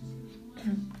 lasta?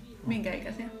 Minkä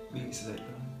ikäisiä? 5 ja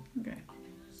 7. Okei.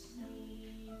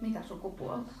 Mitä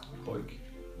sukupuolta? Poikki.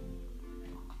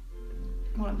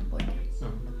 Molemmat poikia.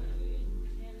 Joo.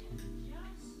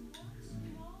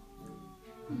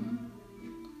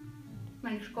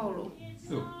 Menikö kouluun?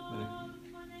 Joo, meni.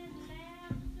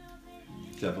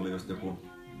 Siellä tuli just joku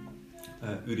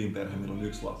ydinperhe, millä on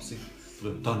 1 lapsi.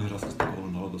 Tuli, tää on niin raskasta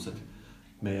koulun aloitus, että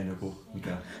meidän joku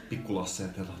pikkulassi,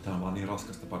 että tää on vaan niin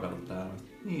raskasta pakata täällä.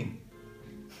 Niin.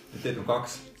 Ja teitä on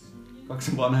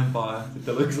 2 vanhempaa ja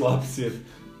sitten on 1 lapsi, että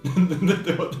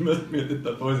te voitte myös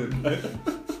miettiä toisinpäin.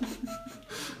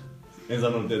 En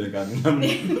sanonut tietenkään mitään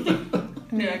muuta.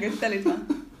 Nyökyttelit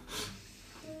vaan.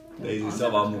 Ei siis se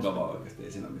on vaan mukavaa oikeesti,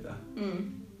 ei siinä mitään.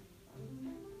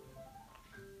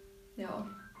 Joo.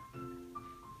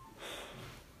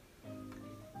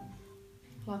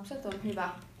 Lapset on hyvä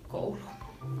koulu.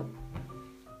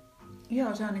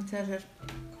 Joo, se on itse asiassa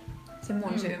se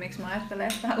mun syy, miksi mä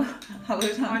ajattelen, että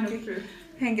haluaisin hankkia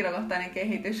henkilökohtainen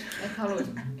kehitys. Että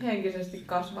haluaisin henkisesti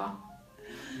kasvaa.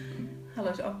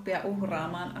 Haluaisin oppia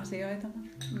uhraamaan asioita.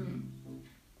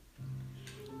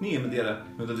 Niin, en mä tiedä.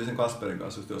 Me otettiin sen Kasperin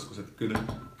kanssa just joskus, että kyllä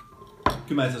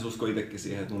kyllä mä itse asiassa uskon itsekin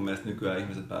siihen, että mun mielestä nykyään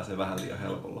ihmiset pääsee vähän liian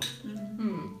helpolla.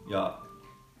 Ja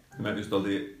me just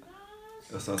oltiin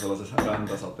jossain sellaisessa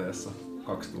räntäsateessa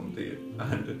 2 tuntia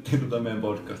äänitettiin meidän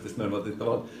podcastista. Me oltiin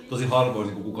tavallaan tosi harvoin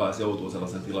niin kukaan edes joutuu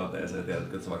sellaiseen tilanteeseen,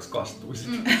 tiedätkö, että sä vaikka kastuisit.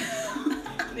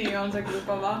 Niin on se kyllä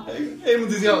kovaa. Ei,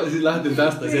 mutta siis lähdettiin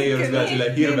tästä, se ei olisi vielä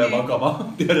silleen hirveän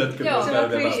vakavaa. Tiedätkö? Joo, se on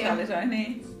kristallisoi,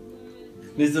 niin.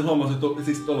 Niin sit sä huomasit, että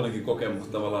siis tollinenkin kokemus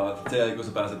tavallaan, että sen jälkeen kun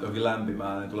sä pääset johonkin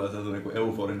lämpimään, niin tulee sellainen niin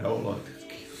euforinen olo, että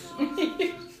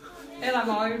kiitos.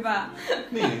 Elämä on hyvä.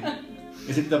 Niin.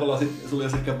 Ja sitten tavallaan sulla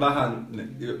olisi ehkä vähän,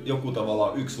 joku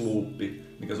tavallaan yksi luuppi,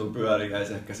 mikä sun pyörii,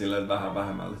 jäisi ehkä silleen vähän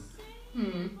vähemmälle.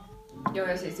 Joo,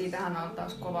 ja siis siitähän on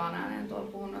taas kovaan ääneen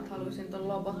tuolla puhunut, että haluaisin ton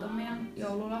lobotomian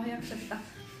joululahjaksi, että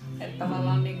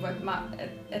tavallaan niinku,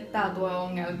 että tää tuo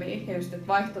ongelmia ja just, että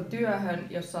vaihto työhön,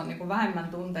 jossa on niinku vähemmän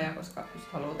tunteja, koska just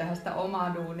haluaa tehdä sitä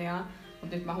omaa duunia,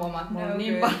 mutta nyt mä huomaan, että mulla on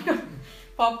niin paljon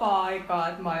vapaa-aikaa,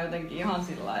 että mä oon jotenkin ihan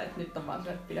sillä lailla, että nyt on vaan se,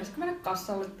 että pitäisikö mennä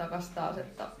kassalle takas taas,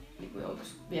 että niinku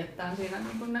joutuisi viettämään siinä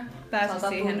niinku ne 100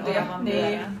 tuntia.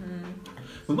 Niin.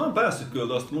 Mutta mä oon päässyt kyllä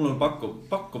tosta, mulla on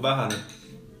pakko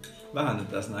vähän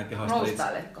nyt tässä näin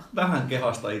vähän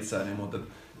kehasta itseäni, mutta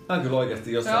mä kyllä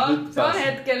oikeesti, jos sä nyt se on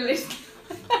hetkellistä.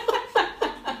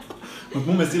 Mutta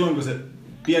mun mielestä silloin, kun se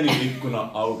pieni ikkuna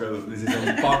aukeutui, niin siis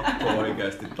on pakko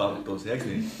oikeesti tarttua siihen, eikö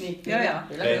niin? Niin, kyllä.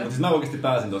 Ei, mutta siis mä oikeesti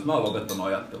pääsin tuosta, mä oon lopettanut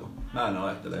ajattelun. Mä en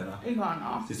ajattele enää.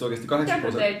 Ihanaa. Siis oikeesti 8%.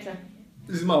 Mitä teit sen?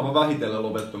 Siis mä oon vaan vähitellen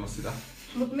lopettanut sitä.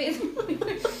 Mut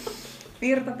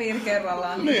Virtapiiri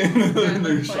kerrallaan.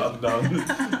 Niin, shutdown.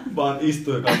 Vaan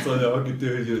istuu ja katsoo johonkin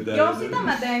tyhjyyteen. Joo, sitä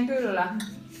mä teen kyllä.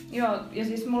 Joo, ja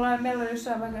siis meillä oli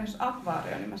jossain vaiheessa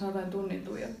akvaario, niin mä saatoin tunnin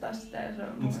tuijottaa sitä. Ja se on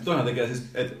mutta toihan tekee siis,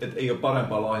 että ei ole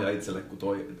parempaa lahjaa itselle kuin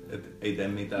toi, että ei tee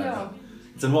mitään. Joo.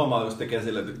 Sen huomaa, jos tekee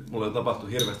silleen, että mulla tapahtuu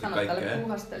hirveästi kaikkea. Tälle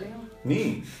puuhastelijalle.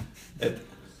 Niin.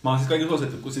 Mä oon siis kaikki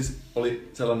suosittu, kun siis oli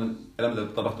sellainen elämä,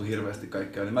 että tapahtui hirveästi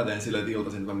kaikkea, niin mä tein silleen, että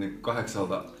iltaisin 8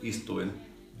 istuin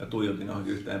ja tuijotin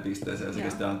johonkin yhteen pisteeseen ja se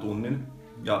kesti aina tunnin.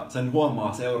 Ja sen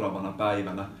huomaa seuraavana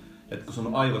päivänä, että kun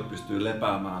sun aivot pystyy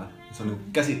lepäämään, niin se on niin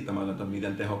käsittämätöntä,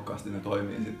 miten tehokkaasti ne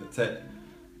toimii sitten.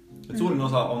 Että suurin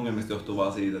osa ongelmista johtuu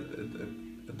vaan siitä,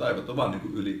 että aivot on vaan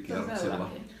niin ylikierroksilla.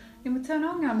 Niin, mutta se on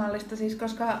ongelmallista siis,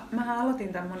 koska mähän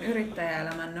aloitin tämän mun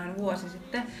yrittäjäelämän noin vuosi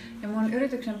sitten. Ja mun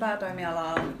yrityksen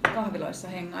päätoimiala on kahviloissa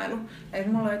hengailu. Eli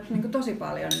mulla oli niin kuin tosi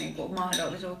paljon niin kuin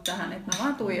mahdollisuutta tähän, että mä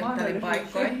vaan tuijottelin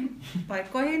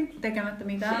paikkoihin tekemättä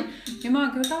mitään. Ja mä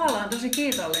oon kyllä tavallaan tosi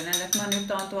kiitollinen, että mä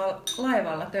nyt oon tuolla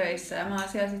laivalla töissä ja mä oon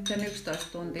siellä sitten 11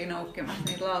 tuntia noukkimassa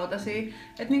niitä lautasia.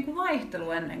 Että niin kuin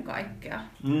vaihtelu ennen kaikkea.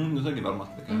 No sekin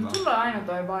varmasti tekee hyvää. Sulla on aina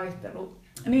toi vaihtelu.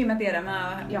 Niin mä tiedän,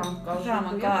 mä oon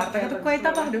draaman kaarta. Kato, kun ei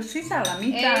tapahdu sisällä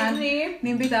mitään,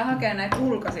 niin pitää hakea näitä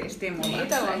ulkoisia stimuloita.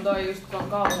 Itellä on toi just, kun on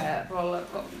kauhea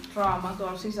roller-draama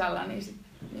tuolla sisällä, niin sit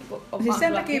niinku on siis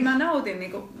sen takia mä nautin,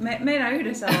 niinku, meidän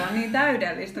yhdessäolo on niin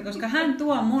täydellistä, koska hän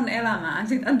tuo mun elämään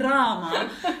sitä draamaa.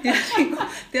 Ja niinku,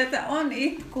 tiedätkö, on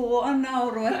itkuu, on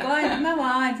naurua, että mä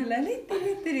vaan aina silleen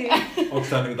litti,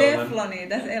 teflonia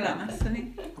tässä elämässä.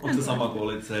 Niin onko se sama kuin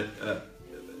olit se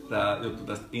tää juttu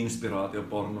tästä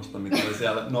inspiraatiopornosta, mikä oli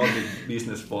siellä Nordic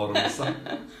Business Forumissa?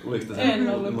 Oliko se? En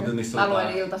ollut. Mä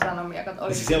luin Ilta-Sanomia.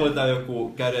 Siis siellä oli tää joku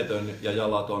kädetön ja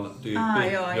jalaton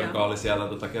tyyppi, joka oli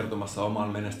siellä kertomassa oman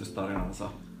menestystarinansa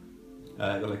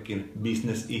jollekin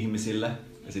business-ihmisille.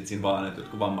 Ja sit siinä vaan, että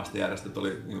jotkut vammaisten järjestöt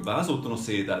oli vähän suuttunut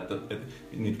siitä, että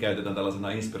niitä käytetään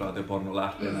tällaisena inspiraatiopornon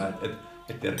lähteenä.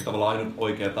 Että tavallaan ainut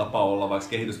oikea tapa olla, vaikka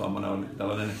kehitysvammainen on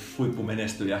tällainen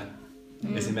huippumenestyjä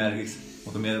esimerkiksi.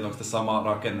 Mutta mietit, onko tämä sama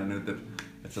rakenne nyt,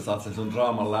 että sä saat sen sun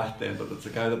draaman lähteen, että sä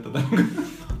käytät tätä.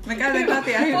 Mä käytän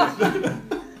Katia hyvä.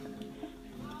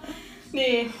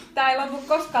 Niin, tää ei lopu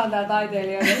koskaan tää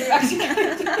taiteilijoiden hyväksi.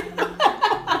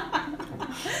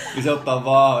 Niin se ottaa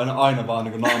vaan, aina vaan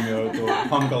niin naamioituu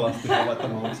hankalasti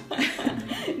havaittamassa.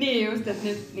 Niin just, että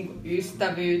nyt niin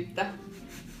ystävyyttä.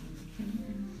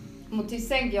 Mut siis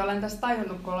senkin olen tässä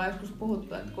tajunnut, kun ollaan joskus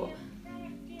puhuttu, että kun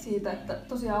siitä, että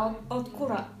tosiaan oot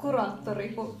kuraattori,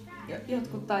 kun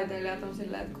jotkut taiteilijat on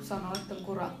silleen, että kun sanoo, että on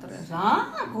kuraattori, ja sanoo,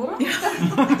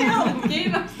 kuraattori, joo,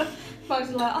 kiinnostaa. Mä oon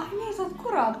silleen, ai niin, sä oot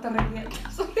kuraattori,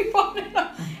 sori vaan,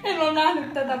 en ole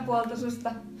nähnyt tätä puolta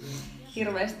susta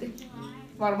hirveästi.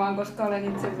 Varmaan, koska olen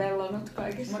itse vellonut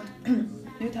kaikissa.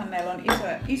 Nythän meillä on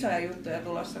isoja juttuja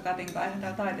tulossa Katin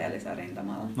kanssa taiteellisella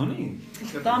rintamalla. No niin.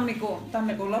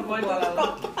 Tammikuun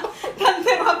loppupuolella. Tän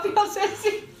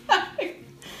terapiasessin.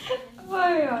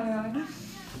 Ai.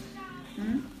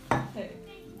 Hei.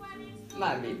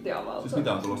 Mä en viitti avautua. Siis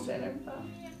mitä on tulossa?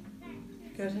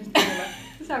 Kyllä se sitten tulee.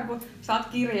 Sä kun saat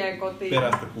kirjeen kotiin.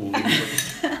 Perästä kuuluu.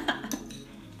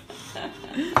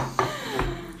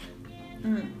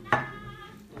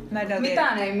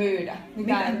 Mitään ei myydä.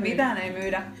 Mitään ei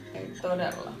myydä. Ei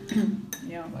todella.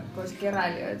 Joo. Vaikka olisi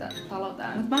keräilijöitä talo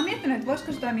täynnä. Mutta mä oon miettinyt, että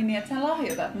voisiko se toimia niin, että sä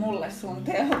lahjoitat mulle sun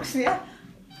teoksia.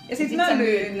 Ja sit mä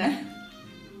myyn ne.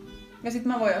 Ja sit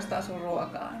mä voin ostaa sun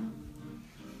ruokaa.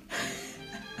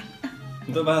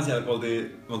 Mutta on vähän siellä, kun me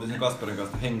oltiin sen Kasperin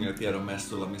kanssa henkilötiedon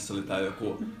messulla, missä oli tää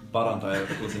joku parantaja,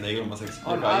 joka tuli sinne ilmaiseksi.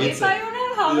 On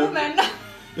alitajuinen halu mennä.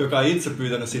 Joka ei itse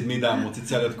pyytänyt siitä mitään, mutta sit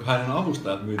siellä jotkut hänen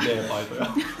avustajat myy teepaitoja.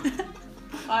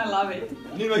 I love it.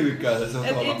 Niin mä tykkään, se on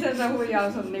tavallaan. Itsensä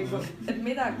huijaus on niinku, että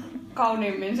mitä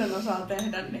kauniimmin sen osaa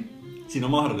tehdä, niin... Siinä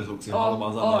on mahdollisuuksia, mä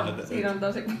vaan sanoa. On, siinä on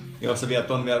tosi... Jos sä viet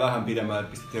ton vielä vähän pidemmän,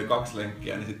 että pistit jo 2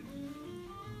 lenkkiä, niin sit...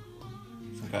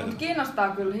 Mut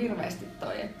kiinnostaa kyllä hirveästi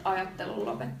toi ajattelun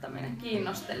lopettaminen.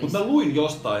 Kiinnostelis. Mutta mä luin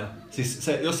jostain, siis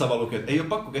se jossain vaan luki, että ei oo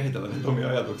pakko kehitellä niitä omia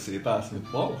ajatuksia päässä nyt.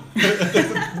 Wow.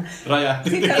 Räjähti.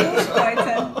 Sitten uskoit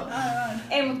sen.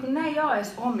 Ei, mut kun ne ei oo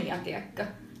edes omia, tiedätkö?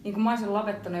 Niin kuin mä olisin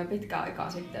lopettanut jo pitkään aikaa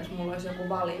sitten, jos mulla olisi joku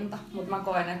valinta. Mut mä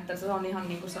koen, että se on ihan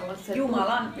niinku sellaiset...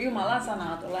 Jumalan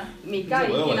sanaa tulee. Mikä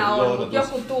ikinä on, mut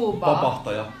joku tuubaa.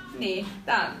 Papahtaja. Niin,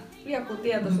 tää joku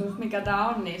tietoisuus, mikä tää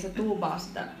on, niin se tuubaa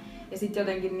sitä. Ja sit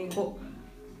jotenkin niinku...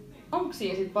 Onko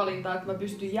siinä sit valintaa, että mä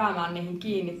pystyn jäämään niihin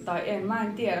kiinni tai en? Mä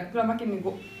en tiedä. Kyllä mäkin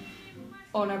niinku...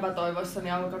 Oon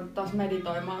epätoivoissani alkanut taas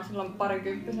meditoimaan silloin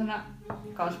parikymppisenä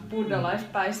kans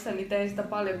buddhalaispäissä, niin tein sitä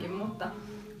paljonkin, mutta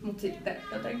sitten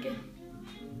jotenkin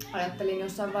ajattelin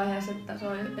jossain vaiheessa, että se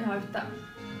on ihan yhtä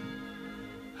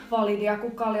validia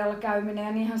kuin kaljalla käyminen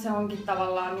ja niinhän se onkin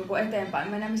tavallaan niin kuin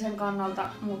eteenpäin menemisen kannalta,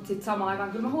 mutta sitten samaan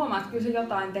aikaan kyllä mä huomaan, että kyllä se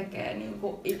jotain tekee niin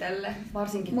kuin itselle,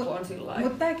 varsinkin kun on sillä lailla.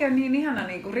 Mutta tämäkin on niin ihana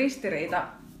niin kuin ristiriita.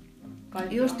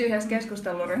 Just yhdessä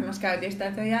keskusteluryhmässä käytiin sitä,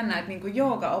 että on jännä, että niinku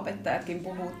joogaopettajatkin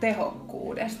puhuu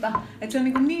tehokkuudesta. Että se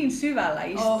on niin syvällä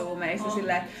istuu meissä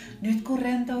silleen, että nyt kun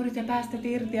rentoudut ja päästät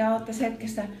irti ja oot tässä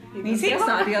hetkessä, niin sit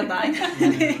saat jotain.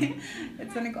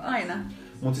 Että se on niinku aina.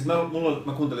 Mut sit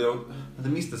mä kuuntelin jo, että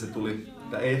mistä se tuli.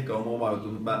 Tää ei ehkä ole mun oma juttu,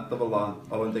 mutta mä tavallaan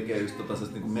aloin tekemään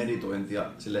just niinku meditointia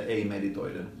sille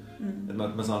ei-meditoiden. Että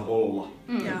mä saan olla.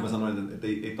 Mä sanoin, että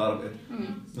ei tarvitse.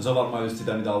 No se on varmaan just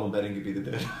sitä, mitä alun perinkin piti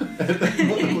tehdä.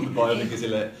 Mutta vaan jotenkin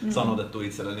sille sanotettu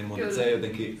itselleni, mutta se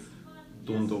jotenkin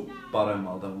tuntui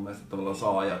paremmalta mun mielestä, että tavallaan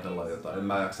saa ajatella jotain. En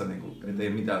mä jaksa, että ei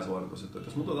mitään suoritusjuttuja.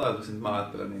 Jos mut on ajatuksia, niin mä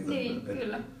ajattelen niitä. Niin,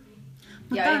 kyllä.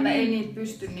 Ja ei niitä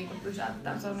pysty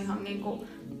pysäyttämään. Se on ihan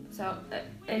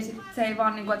se ei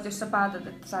vaan että jos sä päätät,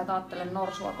 että sä et ajattele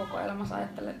norsua koko elämässä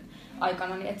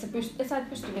aikana, niin sä et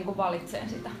pysty valitsemaan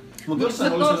sitä. Mutta jos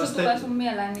norsu tulee sun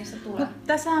mieleen, niin se tulee.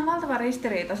 Tässä on valtava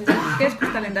ristiriita. Siis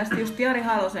keskustelin tästä just Jari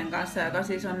Halosen kanssa, joka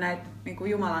siis on näitä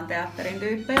Jumalan teatterin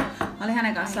tyyppejä. Mä olin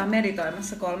hänen kanssaan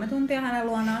meditoimassa 3 tuntia hänen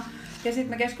luonaan. Ja sitten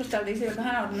me keskusteltiin siitä, että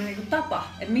hänellä on tapa,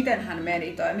 että miten hän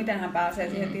meditoi, miten hän pääsee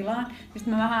siihen tilaan. Ja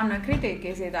sitten mä vähän annoin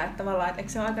kritiikkiä siitä, että tavallaan, että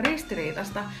eikö se ole aika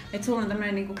ristiriitasta, että sulla on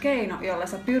tämmöinen keino, jolla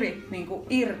sä pyrit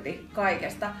irti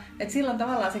kaikesta. Että silloin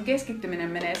tavallaan se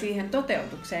keskittyminen menee siihen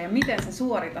toteutukseen ja miten sä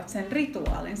suoritat sen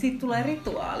rituaalin. Siitä tulee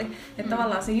rituaali. Että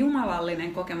tavallaan se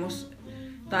jumalallinen kokemus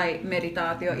tai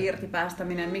meditaatio,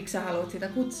 irtipäästäminen, miksi sä haluat sitä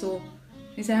kutsua,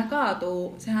 niin sehän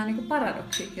kaatuu, sehän on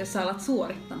paradoksi, jos sä alat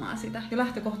suorittamaan sitä. Ja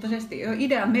lähtökohtaisesti jo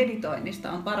idea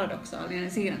meditoinnista on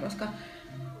paradoksaalinen siinä, koska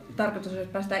tarkoitus olisi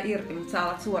päästä irti, mutta sä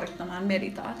alat suorittamaan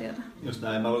meditaatiota. Just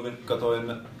näin. Mä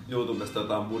katsoin YouTubesta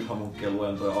jotain buddha-munkkien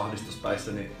luentoja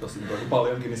ahdistuspäissä, niin tosi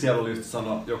paljonkin, niin siellä oli just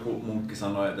joku munkki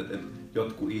sanoi, että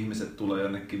jotkut ihmiset tulee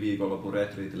jonnekin viikonlopun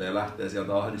retriitille ja lähtee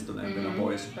sieltä ahdistuneempina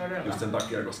pois. Todella. Just sen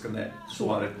takia, koska ne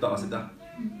suorittaa sitä.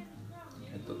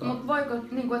 Mutta voiko,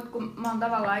 että kun mä oon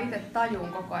tavallaan itse tajun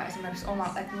koko ajan esimerkiksi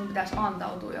että mun pitäisi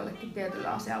antautua jollekin tietylle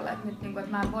asialle, että nyt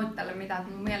että mä en voi tälle mitään,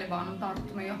 että mun mieli vaan on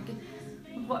tarttunut johonkin.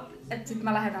 Että sit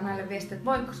mä lähetän näille viestiä, että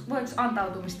voiko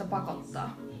antautumista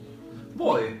pakottaa?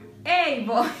 Voi. Ei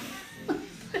voi.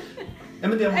 En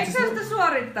mä tiedä, eikö se ole sitä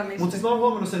suorittamista? Mutta siis mä oon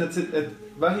huomannut sen, että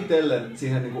vähitellen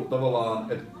siihen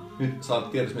tavallaan, että nyt sä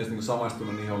oot tietysti mielessä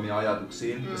samaistunut niihin omiin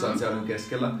ajatuksiin ja sä oot siellä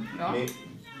keskellä, niin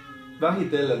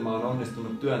vähitellen mä oon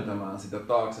onnistunut työntämään sitä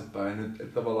taaksepäin nyt,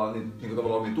 että tavallaan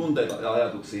omia tunteita ja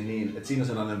ajatuksia niin, että siinä on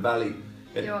sellainen väli.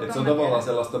 Että se on tavallaan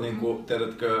sellaista,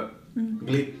 tiedätkö,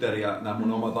 glitteriä, nämä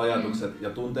mun omat ajatukset ja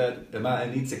tunteet, ja mä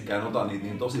en itsekään ota niitä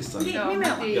niin tosissaan.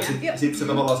 Ja sit se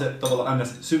tavallaan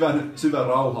syvä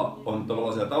rauha on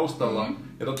tavallaan siellä taustalla,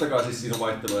 ja totta kai siis siinä on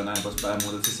vaihtelua ja näin poispäin,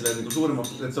 mutta siis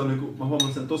suurimmaksi, että se on mä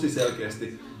huomaan sen tosi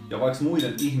selkeästi, ja vaikka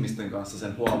muiden ihmisten kanssa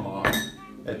sen huomaa,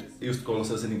 että just kun on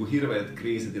sellaisia hirveät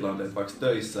kriisitilanteet vaikka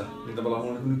töissä, niin tavallaan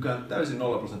mulla on nykyään täysin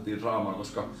 0% draamaa,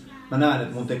 koska mä näen,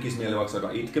 että mun tekisi mieli vaikka aika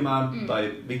itkemään,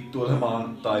 tai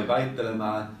vittuilemaan, tai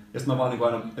väittelemään. Ja sit mä vaan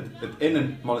aina, että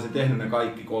ennen mä olisin tehnyt ne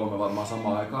kaikki 3 varmaan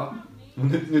samaan aikaan.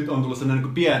 Nyt on tullut sellainen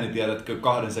niin pieni, tiedätkö,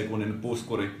 2 sekunnin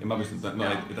puskuri, ja mä pystyn,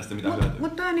 ei tästä mitään hyötyä.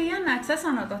 Mutta toi on niin jännä, että sä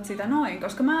sanotat sitä noin,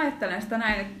 koska mä ajattelen sitä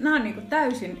näin, että nämä on niinku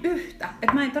täysin yhtä.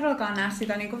 Että mä en todellakaan näe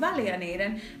sitä niinku väliä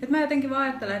niiden. Että mä jotenkin vaan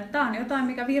ajattelen, että tää on jotain,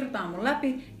 mikä virtaa mun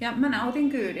läpi, ja mä nautin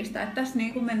kyydistä. Että tässä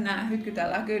niinku mennään,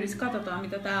 hytkytellään kyydissä, katsotaan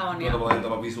mitä tää on. Ja tavallaan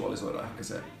tapa visualisoida ehkä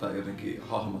se, tai jotenkin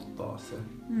hahmottaa se,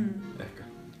 ehkä.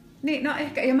 Niin, no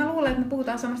ehkä, ja mä luulen, että me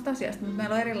puhutaan samasta asiasta, mutta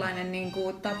meillä on erilainen niin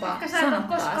kuin, tapa ehkä sä et ole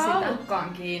koskaan sitä. ollutkaan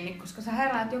kiinni, koska sä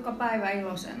heräät joka päivä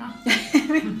iloisena.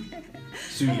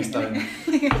 Syyllistäinen.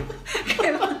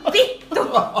 Vittu!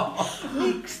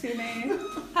 Miksi niin?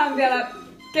 Hän vielä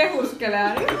kehuskelee,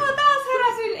 mä taas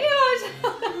heräsin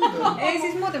iloisena. Ei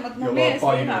siis muuten, mutta mun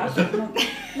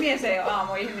mies ei ole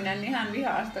aamuihminen, niin hän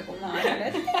vihaa sitä, kun mä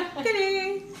ajattelen,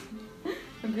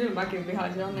 No kyllä mäkin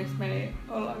vihaisin, onneksi meni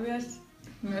olla yhdessä.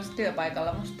 Myös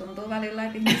työpaikalla musta tuntuu välillä,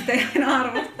 että ihmiset ei aina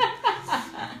arvosta.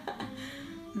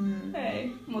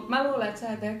 Ei, mutta mä luulen, että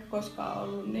sä et ehkä koskaan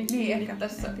ollut niin kiinni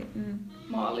tässä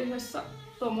maallisessa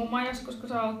tomumajassa, koska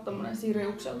sä oot tommonen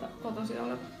Siriukselta kotoisin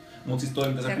oleva. Mut siis toi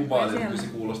mitä sä kuvailit, niin se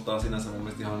kuulostaa sinänsä mun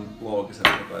mielestä ihan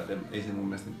loogiselta, että ei se mun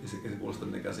mielestä ei se kuulosta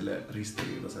mitenkään silleen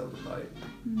ristiriitaiselta tai...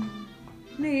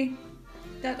 Niin,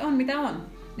 on mitä on.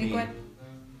 Niin.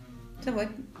 Sä voit,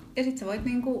 ja sit sä voit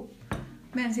niinku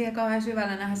mennä siihen kauhean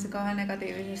syvällä, nähdä se kauhean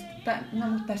negatiivisesti. No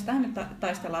mutta tästähän nyt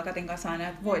taistellaan Katin kanssa aina,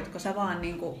 että voitko sä vaan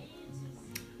niinku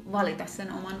valita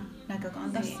sen oman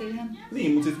näkökantas siihen.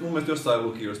 Niin, mutta sitten mun mielestä jossain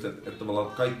luki just, että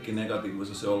tavallaan kaikki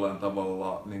negatiivisuus on jollain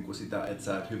tavalla niin kuin sitä, että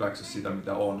sä et hyväksy sitä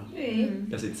mitä on. Niin.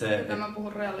 Ja sit se, mä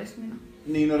puhun realismina.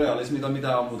 Niin, no realismita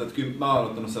mitä on, mutta kyllä mä oon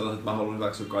ottanut sellaiset, että mä haluan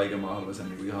hyväksyä kaiken mahdollisen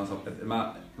niin kuin ihan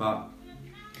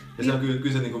ja se on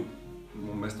kyllä se niin kuin,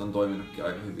 mun mielestä on toiminutkin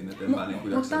aika hyvin, että en mä niin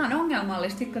kuin Mutta tää on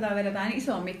ongelmallista, kun tää vedetään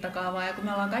isoon mittakaavaan ja kun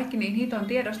me ollaan kaikki niin hiton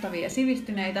tiedostavia ja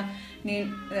sivistyneitä,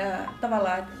 niin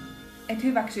tavallaan, että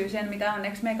hyväksyy sen mitä on.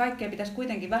 Eikö meidän kaikkea pitäisi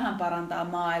kuitenkin vähän parantaa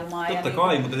maailmaa? Totta ja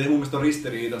kai, mutta ei mun mielestä ole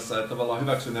ristiriidassa, että tavallaan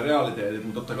hyväksyy ne realiteetit,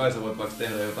 mutta totta kai sä voit vaikka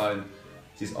tehdä jotain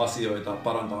siis asioita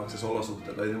parantaaksesi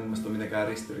olosuhteita, ei mun mielestä ole mitenkään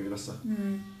ristiriidassa.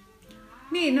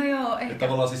 Niin, no joo, ehkä. Että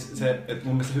tavallaan siis se, että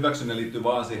mun mielestä hyväksyminen liittyy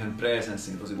vaan siihen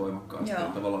presenssiin tosi voimakkaasti, joo.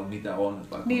 Että tavallaan mitä on.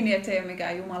 Niin, että se ei ole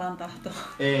mikään Jumalan tahto.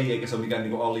 Ei, eikä se ole mikään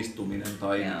niinku alistuminen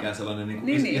tai joo. Mikään sellainen, niinku,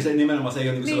 niin. Ja se nimenomaan se ei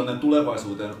ole niinku sellainen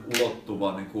tulevaisuuteen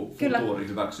ulottuva niinku futuuri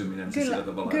hyväksyminen.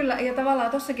 Kyllä, ja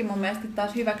tavallaan tossakin mun mielestä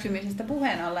taas hyväksymisestä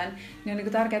puheen ollen, niin on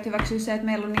niinku tärkeää hyväksyä se, että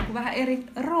meillä on niinku vähän eri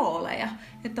rooleja.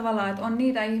 Että tavallaan, että on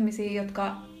niitä ihmisiä,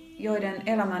 joiden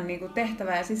elämän niinku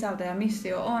tehtävä ja sisältö ja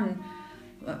missio on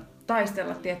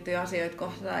taistella tiettyjä asioita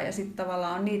kohtaan ja sitten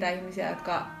tavallaan on niitä ihmisiä,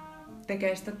 jotka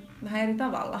tekee sitä vähän eri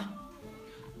tavalla.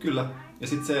 Kyllä. Ja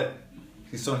sitten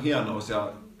se on hienous siis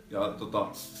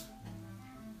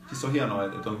se on hienoa,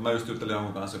 että mä just juttelin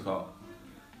jonkun kanssa,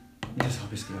 miten se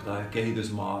opiskeli jotain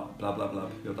kehitysmaa, bla bla bla,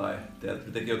 jotain,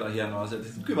 teki jotain hienoa asiaa.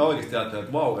 Kyllä mä oikeasti ajattelin,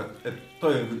 että vau, että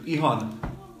toi on ihan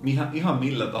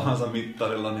millä tahansa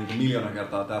mittarilla niin kuin 1,000,000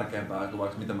 kertaa tärkeämpää kuin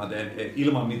vaikka mitä mä teen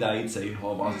ilman mitään itse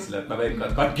inhoa, vaan siis silleen, että mä veikkaan,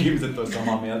 että kaikki ihmiset olisi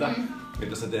samaa mieltä. Ja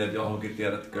jos sä teet johonkin,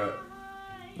 tiedätkö,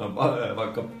 no,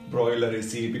 vaikka broilerin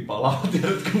siipipalaa,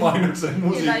 tiedätkö mainoksen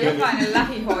musiikkia. Ja jokainen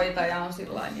lähihoitaja on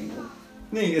sillain niin kuin...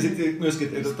 Niin, ja sitten myöskin,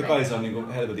 että totta kai se on niin kuin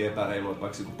helvetin epäreilu, että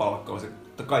vaikka joku palkkaus,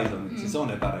 totta kai se on, siis se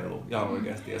on epäreilu ihan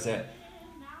oikeasti. Ja se,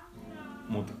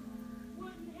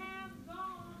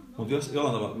 Mut jos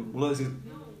jollain tavalla, mulla siis,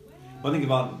 mä jotenkin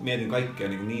vaan mietin kaikkea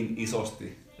niin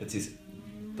isosti, että siis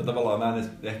tavallaan mä en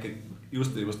ehkä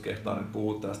just kehtaa nyt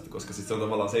puhua tästä, koska siis se on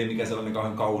tavallaan se ei mikään sellainen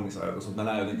kauhean kaunis ajatus, mutta mä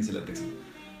näen jotenkin silleen, että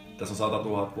tässä on 100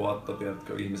 000 vuotta,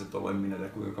 tiedätkö, ihmiset on minä tiedä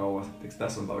kuinka kauan, että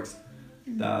tässä on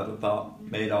tää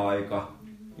meidän aika,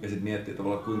 ja sitten miettii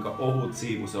tavallaan kuinka ohut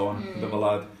siivu se on,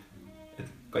 tavallaan,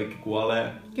 että kaikki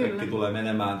kuolee, kaikki tulee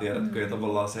menemään, tiedätkö, ja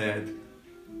tavallaan se, että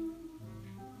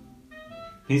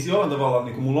niin jollain tavalla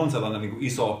niin mulla on sellainen niin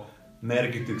iso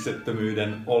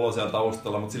merkityksettömyyden olo siellä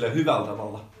taustalla, mutta silleen hyvällä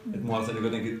tavalla. Että mua se niin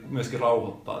jotenkin myöskin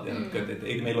rauhoittaa, tiedätkö, että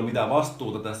ei meillä ole mitään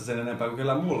vastuuta tästä sen enempää kuin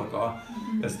kellään muullakaan.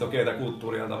 Ja sitten okei, tämä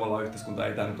kulttuuri ja tavallaan yhteiskunta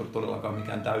ei tämä nyt ole todellakaan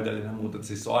mikään täydellinen, mutta että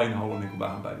siis se on aina ollut niin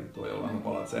vähän päin vittua jollain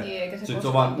tavalla. Että se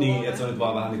on vaan niin, että se on nyt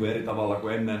vaan vähän niin eri tavalla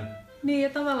kuin ennen. Niin, ja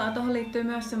tavallaan tuohon liittyy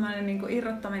myös semmoinen niin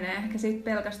irrottaminen ehkä siitä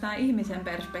pelkästään ihmisen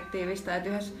perspektiivistä, että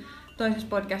yhdessä toisessa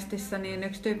podcastissa niin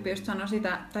yksi tyyppi just sanoi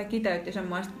sitä, tai kiteytti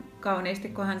semmoista kauniisti,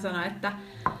 kun hän sanoi, että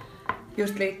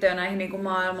just liittyen näihin niin kuin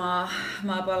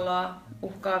maapalloa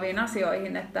uhkaaviin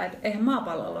asioihin, että eihän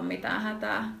maapallolla ole mitään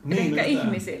hätää, Niin, ehkä mitään.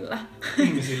 ihmisillä.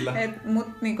 Ihmisillä.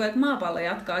 Mutta niinku, maapallo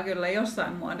jatkaa kyllä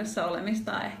jossain muodossa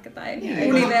olemistaan ehkä, tai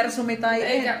Niin, universumi. Tai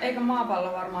eikä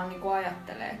maapallo varmaan niinku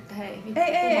ajattele, että hei, vittu,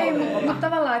 ei, tuhoutuu. mutta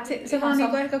tavallaan että se Ihan vaan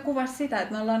niinku ehkä kuvasi sitä,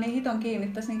 että me ollaan niin hiton kiinni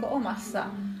tässä niinku omassa.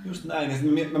 Just näin. Ja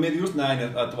mä mietin just näin,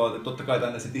 että totta kai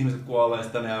tänne sit ihmiset kuolee ja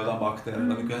sitten tänne jää jotain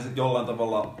bakteereita. Niin kyllähän se jollain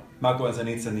tavalla, mä koen sen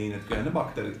itse niin, että kyllähän ne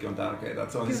bakteeritkin on tärkeitä.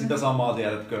 Että se on siis sitä samaa,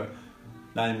 tiedätkö,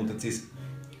 näin, mutta siis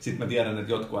sit mä tiedän,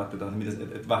 että jotkut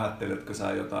ajattelevat, että vähätteletkö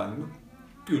sä jotain. No,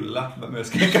 kyllä, mä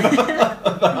myöskin ehkä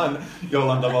vähän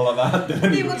jollain tavalla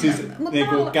vähättelen, Niin, siis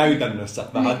niinku käytännössä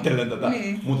vähättelen tätä,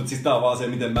 Niin. mutta siis tää on vaan se,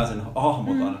 miten mä sen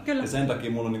hahmotan. Kyllä. Ja sen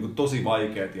takia mulla on niinku tosi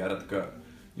vaikea, tiedätkö,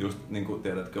 just niinku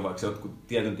tiedätkö, vaikka jotkut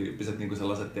tietyn tyyppiset niinku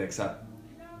sellaiset, tiedätkö sä,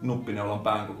 nuppineulan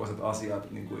pään kokoiset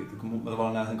asiat, niinku, kun mä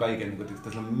tavallaan näen sen kaiken, niinku, että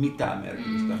sillä ei ole mitään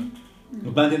merkitystä.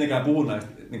 Mutta mä en tietenkään puhu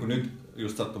näistä, niinku nyt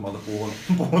just sattumalta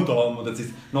puhun tuolla, mutta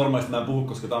siis normaalisti mä en puhu,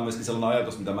 koska tää on myöskin sellainen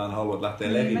ajatus, mitä mä en halua, että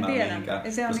lähtee leviämään mihinkään,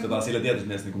 koska tää on sillä tietysti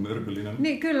mielessä niinku myrkyllinen.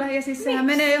 Niin kyllä, ja siis sehän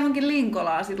menee johonkin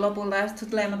linkolaan sit lopulta, ja sit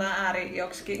sut leimataan ääri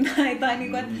joksikin. tai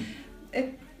niinku,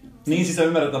 Niin, siis sä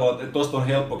ymmärrät tavallaan, että tosta on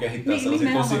helppo kehittää Niin, sellaisia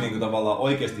nimenomaan. tosi niinku, tavallaan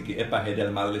oikeastikin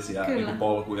epähedelmällisiä niinku,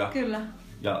 polkuja. Kyllä.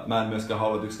 Ja mä en myöskään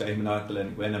halua, että yksikään ihminen ajattelee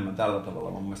niinku, enemmän tällä tavalla.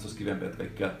 Mun mielestä olisi kivempi, että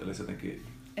kaikki ajattelisi jotenkin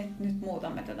Et nyt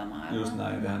muutamme tätä maailmaa. just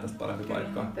näin, tehdään tästä parempi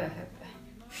paikka. Höpö, höpö.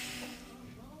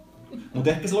 Mutta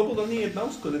ehkä se lopulta on niin, että mä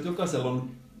uskon, että jokaisella on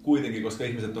kuitenkin, koska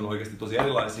ihmiset on oikeasti tosi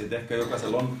erilaisia, että ehkä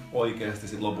jokaisella on oikeasti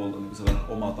sit lopulta niin sellainen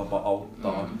oma tapa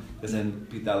auttaa. Ja sen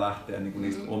pitää lähteä niin kuin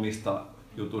niistä omista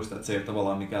jutuista, että se ei ole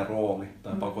tavallaan mikään rooli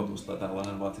tai pakotus tai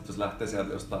tällainen, vaan sitten jos lähtee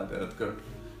sieltä jostain, tiedätkö,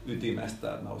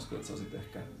 ytimestä, että mä uskon, että se on sitten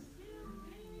ehkä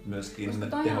myöskin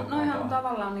tehokkaampaa. Noihan on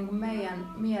tavallaan niin kuin meidän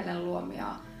mielen luomia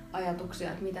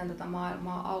ajatuksia, että miten tätä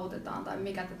maailmaa autetaan tai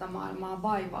mikä tätä maailmaa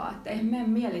vaivaa. Että eihän meidän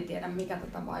mieli tiedä, mikä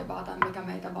tätä vaivaa tai mikä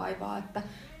meitä vaivaa. Että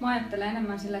mä ajattelen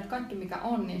enemmän silleen, että kaikki mikä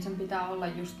on, niin sen pitää olla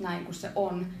just näin kuin se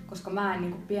on. Koska mä en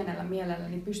niin kuin pienellä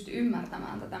mielelläni pysty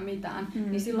ymmärtämään tätä mitään.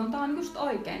 Niin silloin tää on just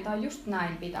oikein, tai just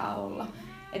näin pitää olla.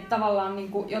 Että tavallaan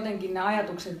niin kuin jotenkin ne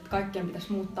ajatukset, että kaikkien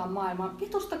pitäisi muuttaa maailmaa.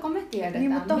 Vitustako me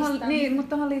tiedetään? Mutta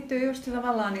tohon liittyy just se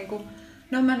tavallaan niinku,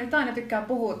 no mä nyt aina tykkään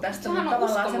puhua tästä, Sehän mutta on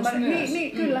tavallaan uskomus myös.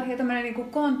 niin, kyllä, ja tämmöinen niinku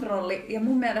kontrolli. Ja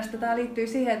mun mielestä tää liittyy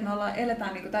siihen, että me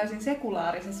eletään niinku täysin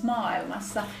sekulaarisessa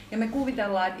maailmassa. Ja me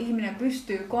kuvitellaan, että ihminen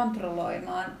pystyy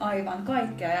kontrolloimaan aivan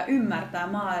kaikkea ja ymmärtää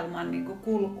maailman niinku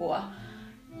kulkua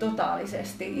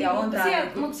totaalisesti. Niin, ja on mutta tää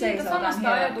mutta siitä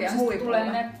samasta ajatuksesta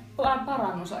tulee ne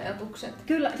parannusajatukset.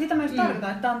 Kyllä, sitä mä just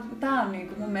tarkoitan, että tää on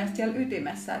niinku mun mielestä siellä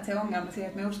ytimessä, että se ongelma siihen,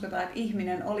 että me uskotaan, että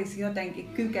ihminen olisi jotenkin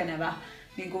kykenevä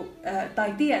niinku,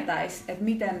 tai tietäisi, että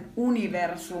miten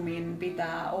universumin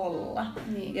pitää olla.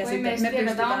 Niin, ja sitten me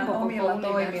pystytään omilla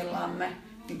toimillamme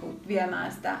niinku,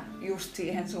 viemään sitä just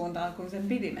siihen suuntaan, kun sen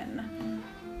piti mennä.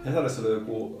 Hesarissa oli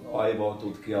joku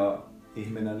aivotutkija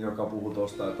ihminen, joka puhui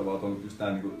tuosta, että on just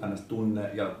nämä niin tunne-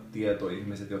 ja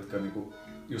tietoihmiset, jotka niin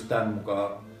just tämän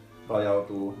mukaan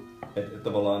rajautuu. Että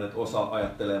tavallaan että osa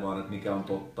ajattelee vaan, että mikä on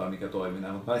totta ja mikä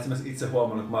toimii. Mutta mä esimerkiksi itse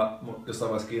huomannut, että mä jossain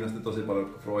vaiheessa kiinnosti tosi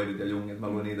paljon Freudit ja Jungit. Mä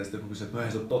luin niitä ja sitten joku kysyi, että no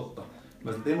ei se ole totta. Mä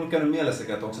sanoin, että ei mulla käynyt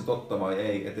mielessäkään, että onko se totta vai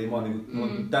ei. Että ei mä oon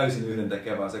niin täysin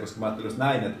yhdentekevää se, koska mä ajattelin just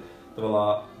näin, että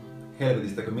tavallaan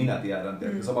helvetistäkö minä tiedän,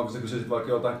 sama kun sä kysyisit vaikka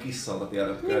jotain kissalta,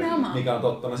 tiedätkö, mikä on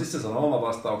totta. No siis se sanoo oman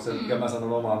vastauksen ja mä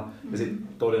sanon oman ja sitten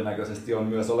todennäköisesti on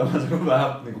myös olemassa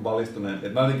vähän niin valistuneempi.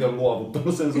 Mä jotenkin olen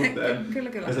luovuttanut sen suhteen. Kyllä.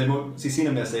 Ja se ei, siis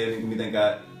siinä mielessä ei ole niin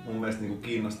mitenkään mun mielestä niin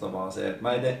kiinnostavaa se, että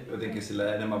mä jotenkin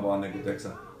sille enemmän vaan niin kuin,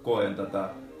 koen tätä.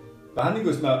 Vähän niin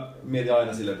kuin jos mä mietin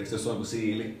aina silleen, että jos on joku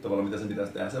siili, tavallaan mitä sen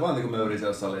pitäisi tehdä, se vaan niin kuin möyrisee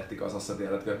jossain lehtikasassa,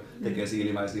 tiedätkö, tekee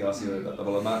siilimäisiä asioita.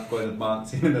 Tavallaan mä koen, että mä oon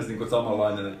siinä mielessä niin kuin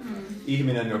samanlainen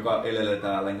ihminen, joka elelee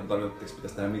täällä, enkä tarkoita, että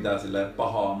pitäisi tehdä mitään silleen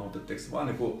pahaa, mutta vaan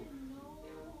niin kuin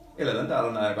elelen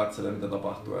täällä näin ja katselen mitä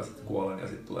tapahtuu ja sitten kuolen ja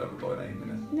sitten tulee joku toinen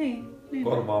ihminen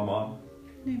korvaamaan.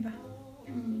 Niinpä.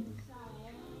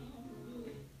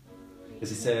 Ja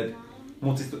siis se, että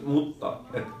mutta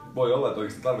voi olla, että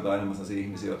oikeasti tarvitaan enemmän sellaisia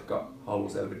ihmisiä, jotka haluaa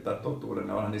selvittää totuuden,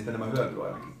 ja onhan niistä enemmän hyötyä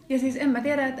ainakin. Ja siis en mä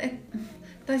tiedä,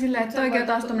 tai silleen, että oikein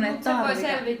taas tommonen, että se voi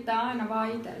selvittää aina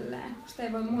vaan itselleen. Sitä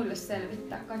ei voi muille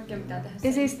selvittää. Kaikkea pitää tehdä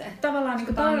ja siis tavallaan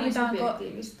niin tarvitaanko,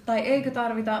 tai eikö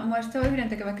tarvita, mun mielestä se on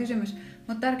yhdentekevä kysymys,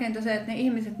 mutta tärkeintä se, että ne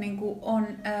ihmiset niinku on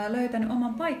löytänyt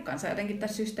oman paikkansa jotenkin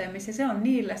tässä systeemissä. Ja se on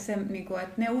niille se, niinku,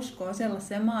 että ne uskoo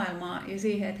sellaiseen maailmaan ja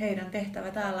siihen, että heidän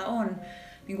tehtävä täällä on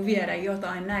niinku viedä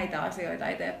jotain näitä asioita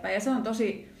eteenpäin. Ja se on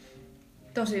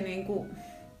tosi niinku,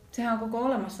 sehän on koko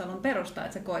olemassaolon perusta,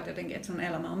 että sä koet jotenkin, että sun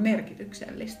elämä on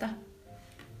merkityksellistä.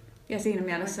 Ja siinä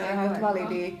mielessä on ihan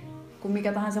validia kuin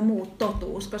mikä tahansa muu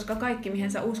totuus, koska kaikki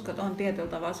mihin sä uskot on tietyllä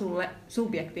tavalla sulle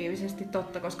subjektiivisesti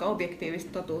totta, koska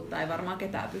objektiivista totuutta ei varmaan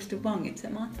ketään pysty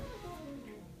vangitsemaan.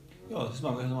 Joo, siis mä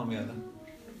oon ihan samaa mieltä.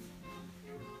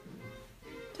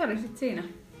 Se oli sit siinä.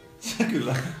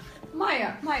 Kyllä.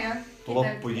 Maija.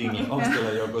 Loppujingi. Onks teillä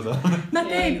joku sellainen? Mä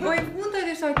tein, mun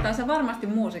täytyy soittaa, sä varmasti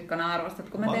muusikkona arvostat,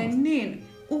 kun mä tein niin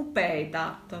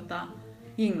upeita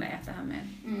jinglejä tähän meidän.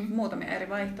 Muutamia eri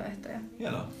vaihtoehtoja.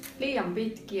 Hienoa. Liian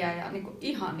pitkiä ja niinku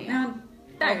ihania. Ne on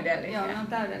täydellisiä. Joo, ne on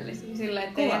täydellisiä. Silleen,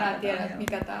 ettei enää tiedä,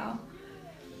 mikä tää on.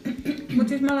 Mut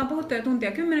siis me ollaan puhuttu jo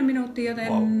tuntia 10 minuuttia, joten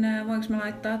voinko mä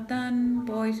laittaa tän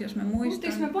pois, jos mä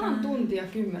muistan. Puhuttiinko me vaan tuntia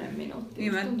 10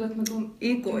 minuuttia? Musta tuntuu, että me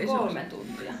puhuttiin 3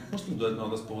 tuntia. Musta tuntuu, että me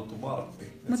oltais puhuttu vartti.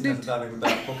 Mut Sinänsä tää, niinku,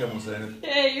 tää kokemus ei nyt...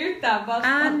 Ei yhtään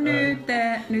vastaa. Nyt.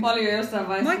 Paljon jossain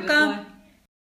vaiheessa. Moikka!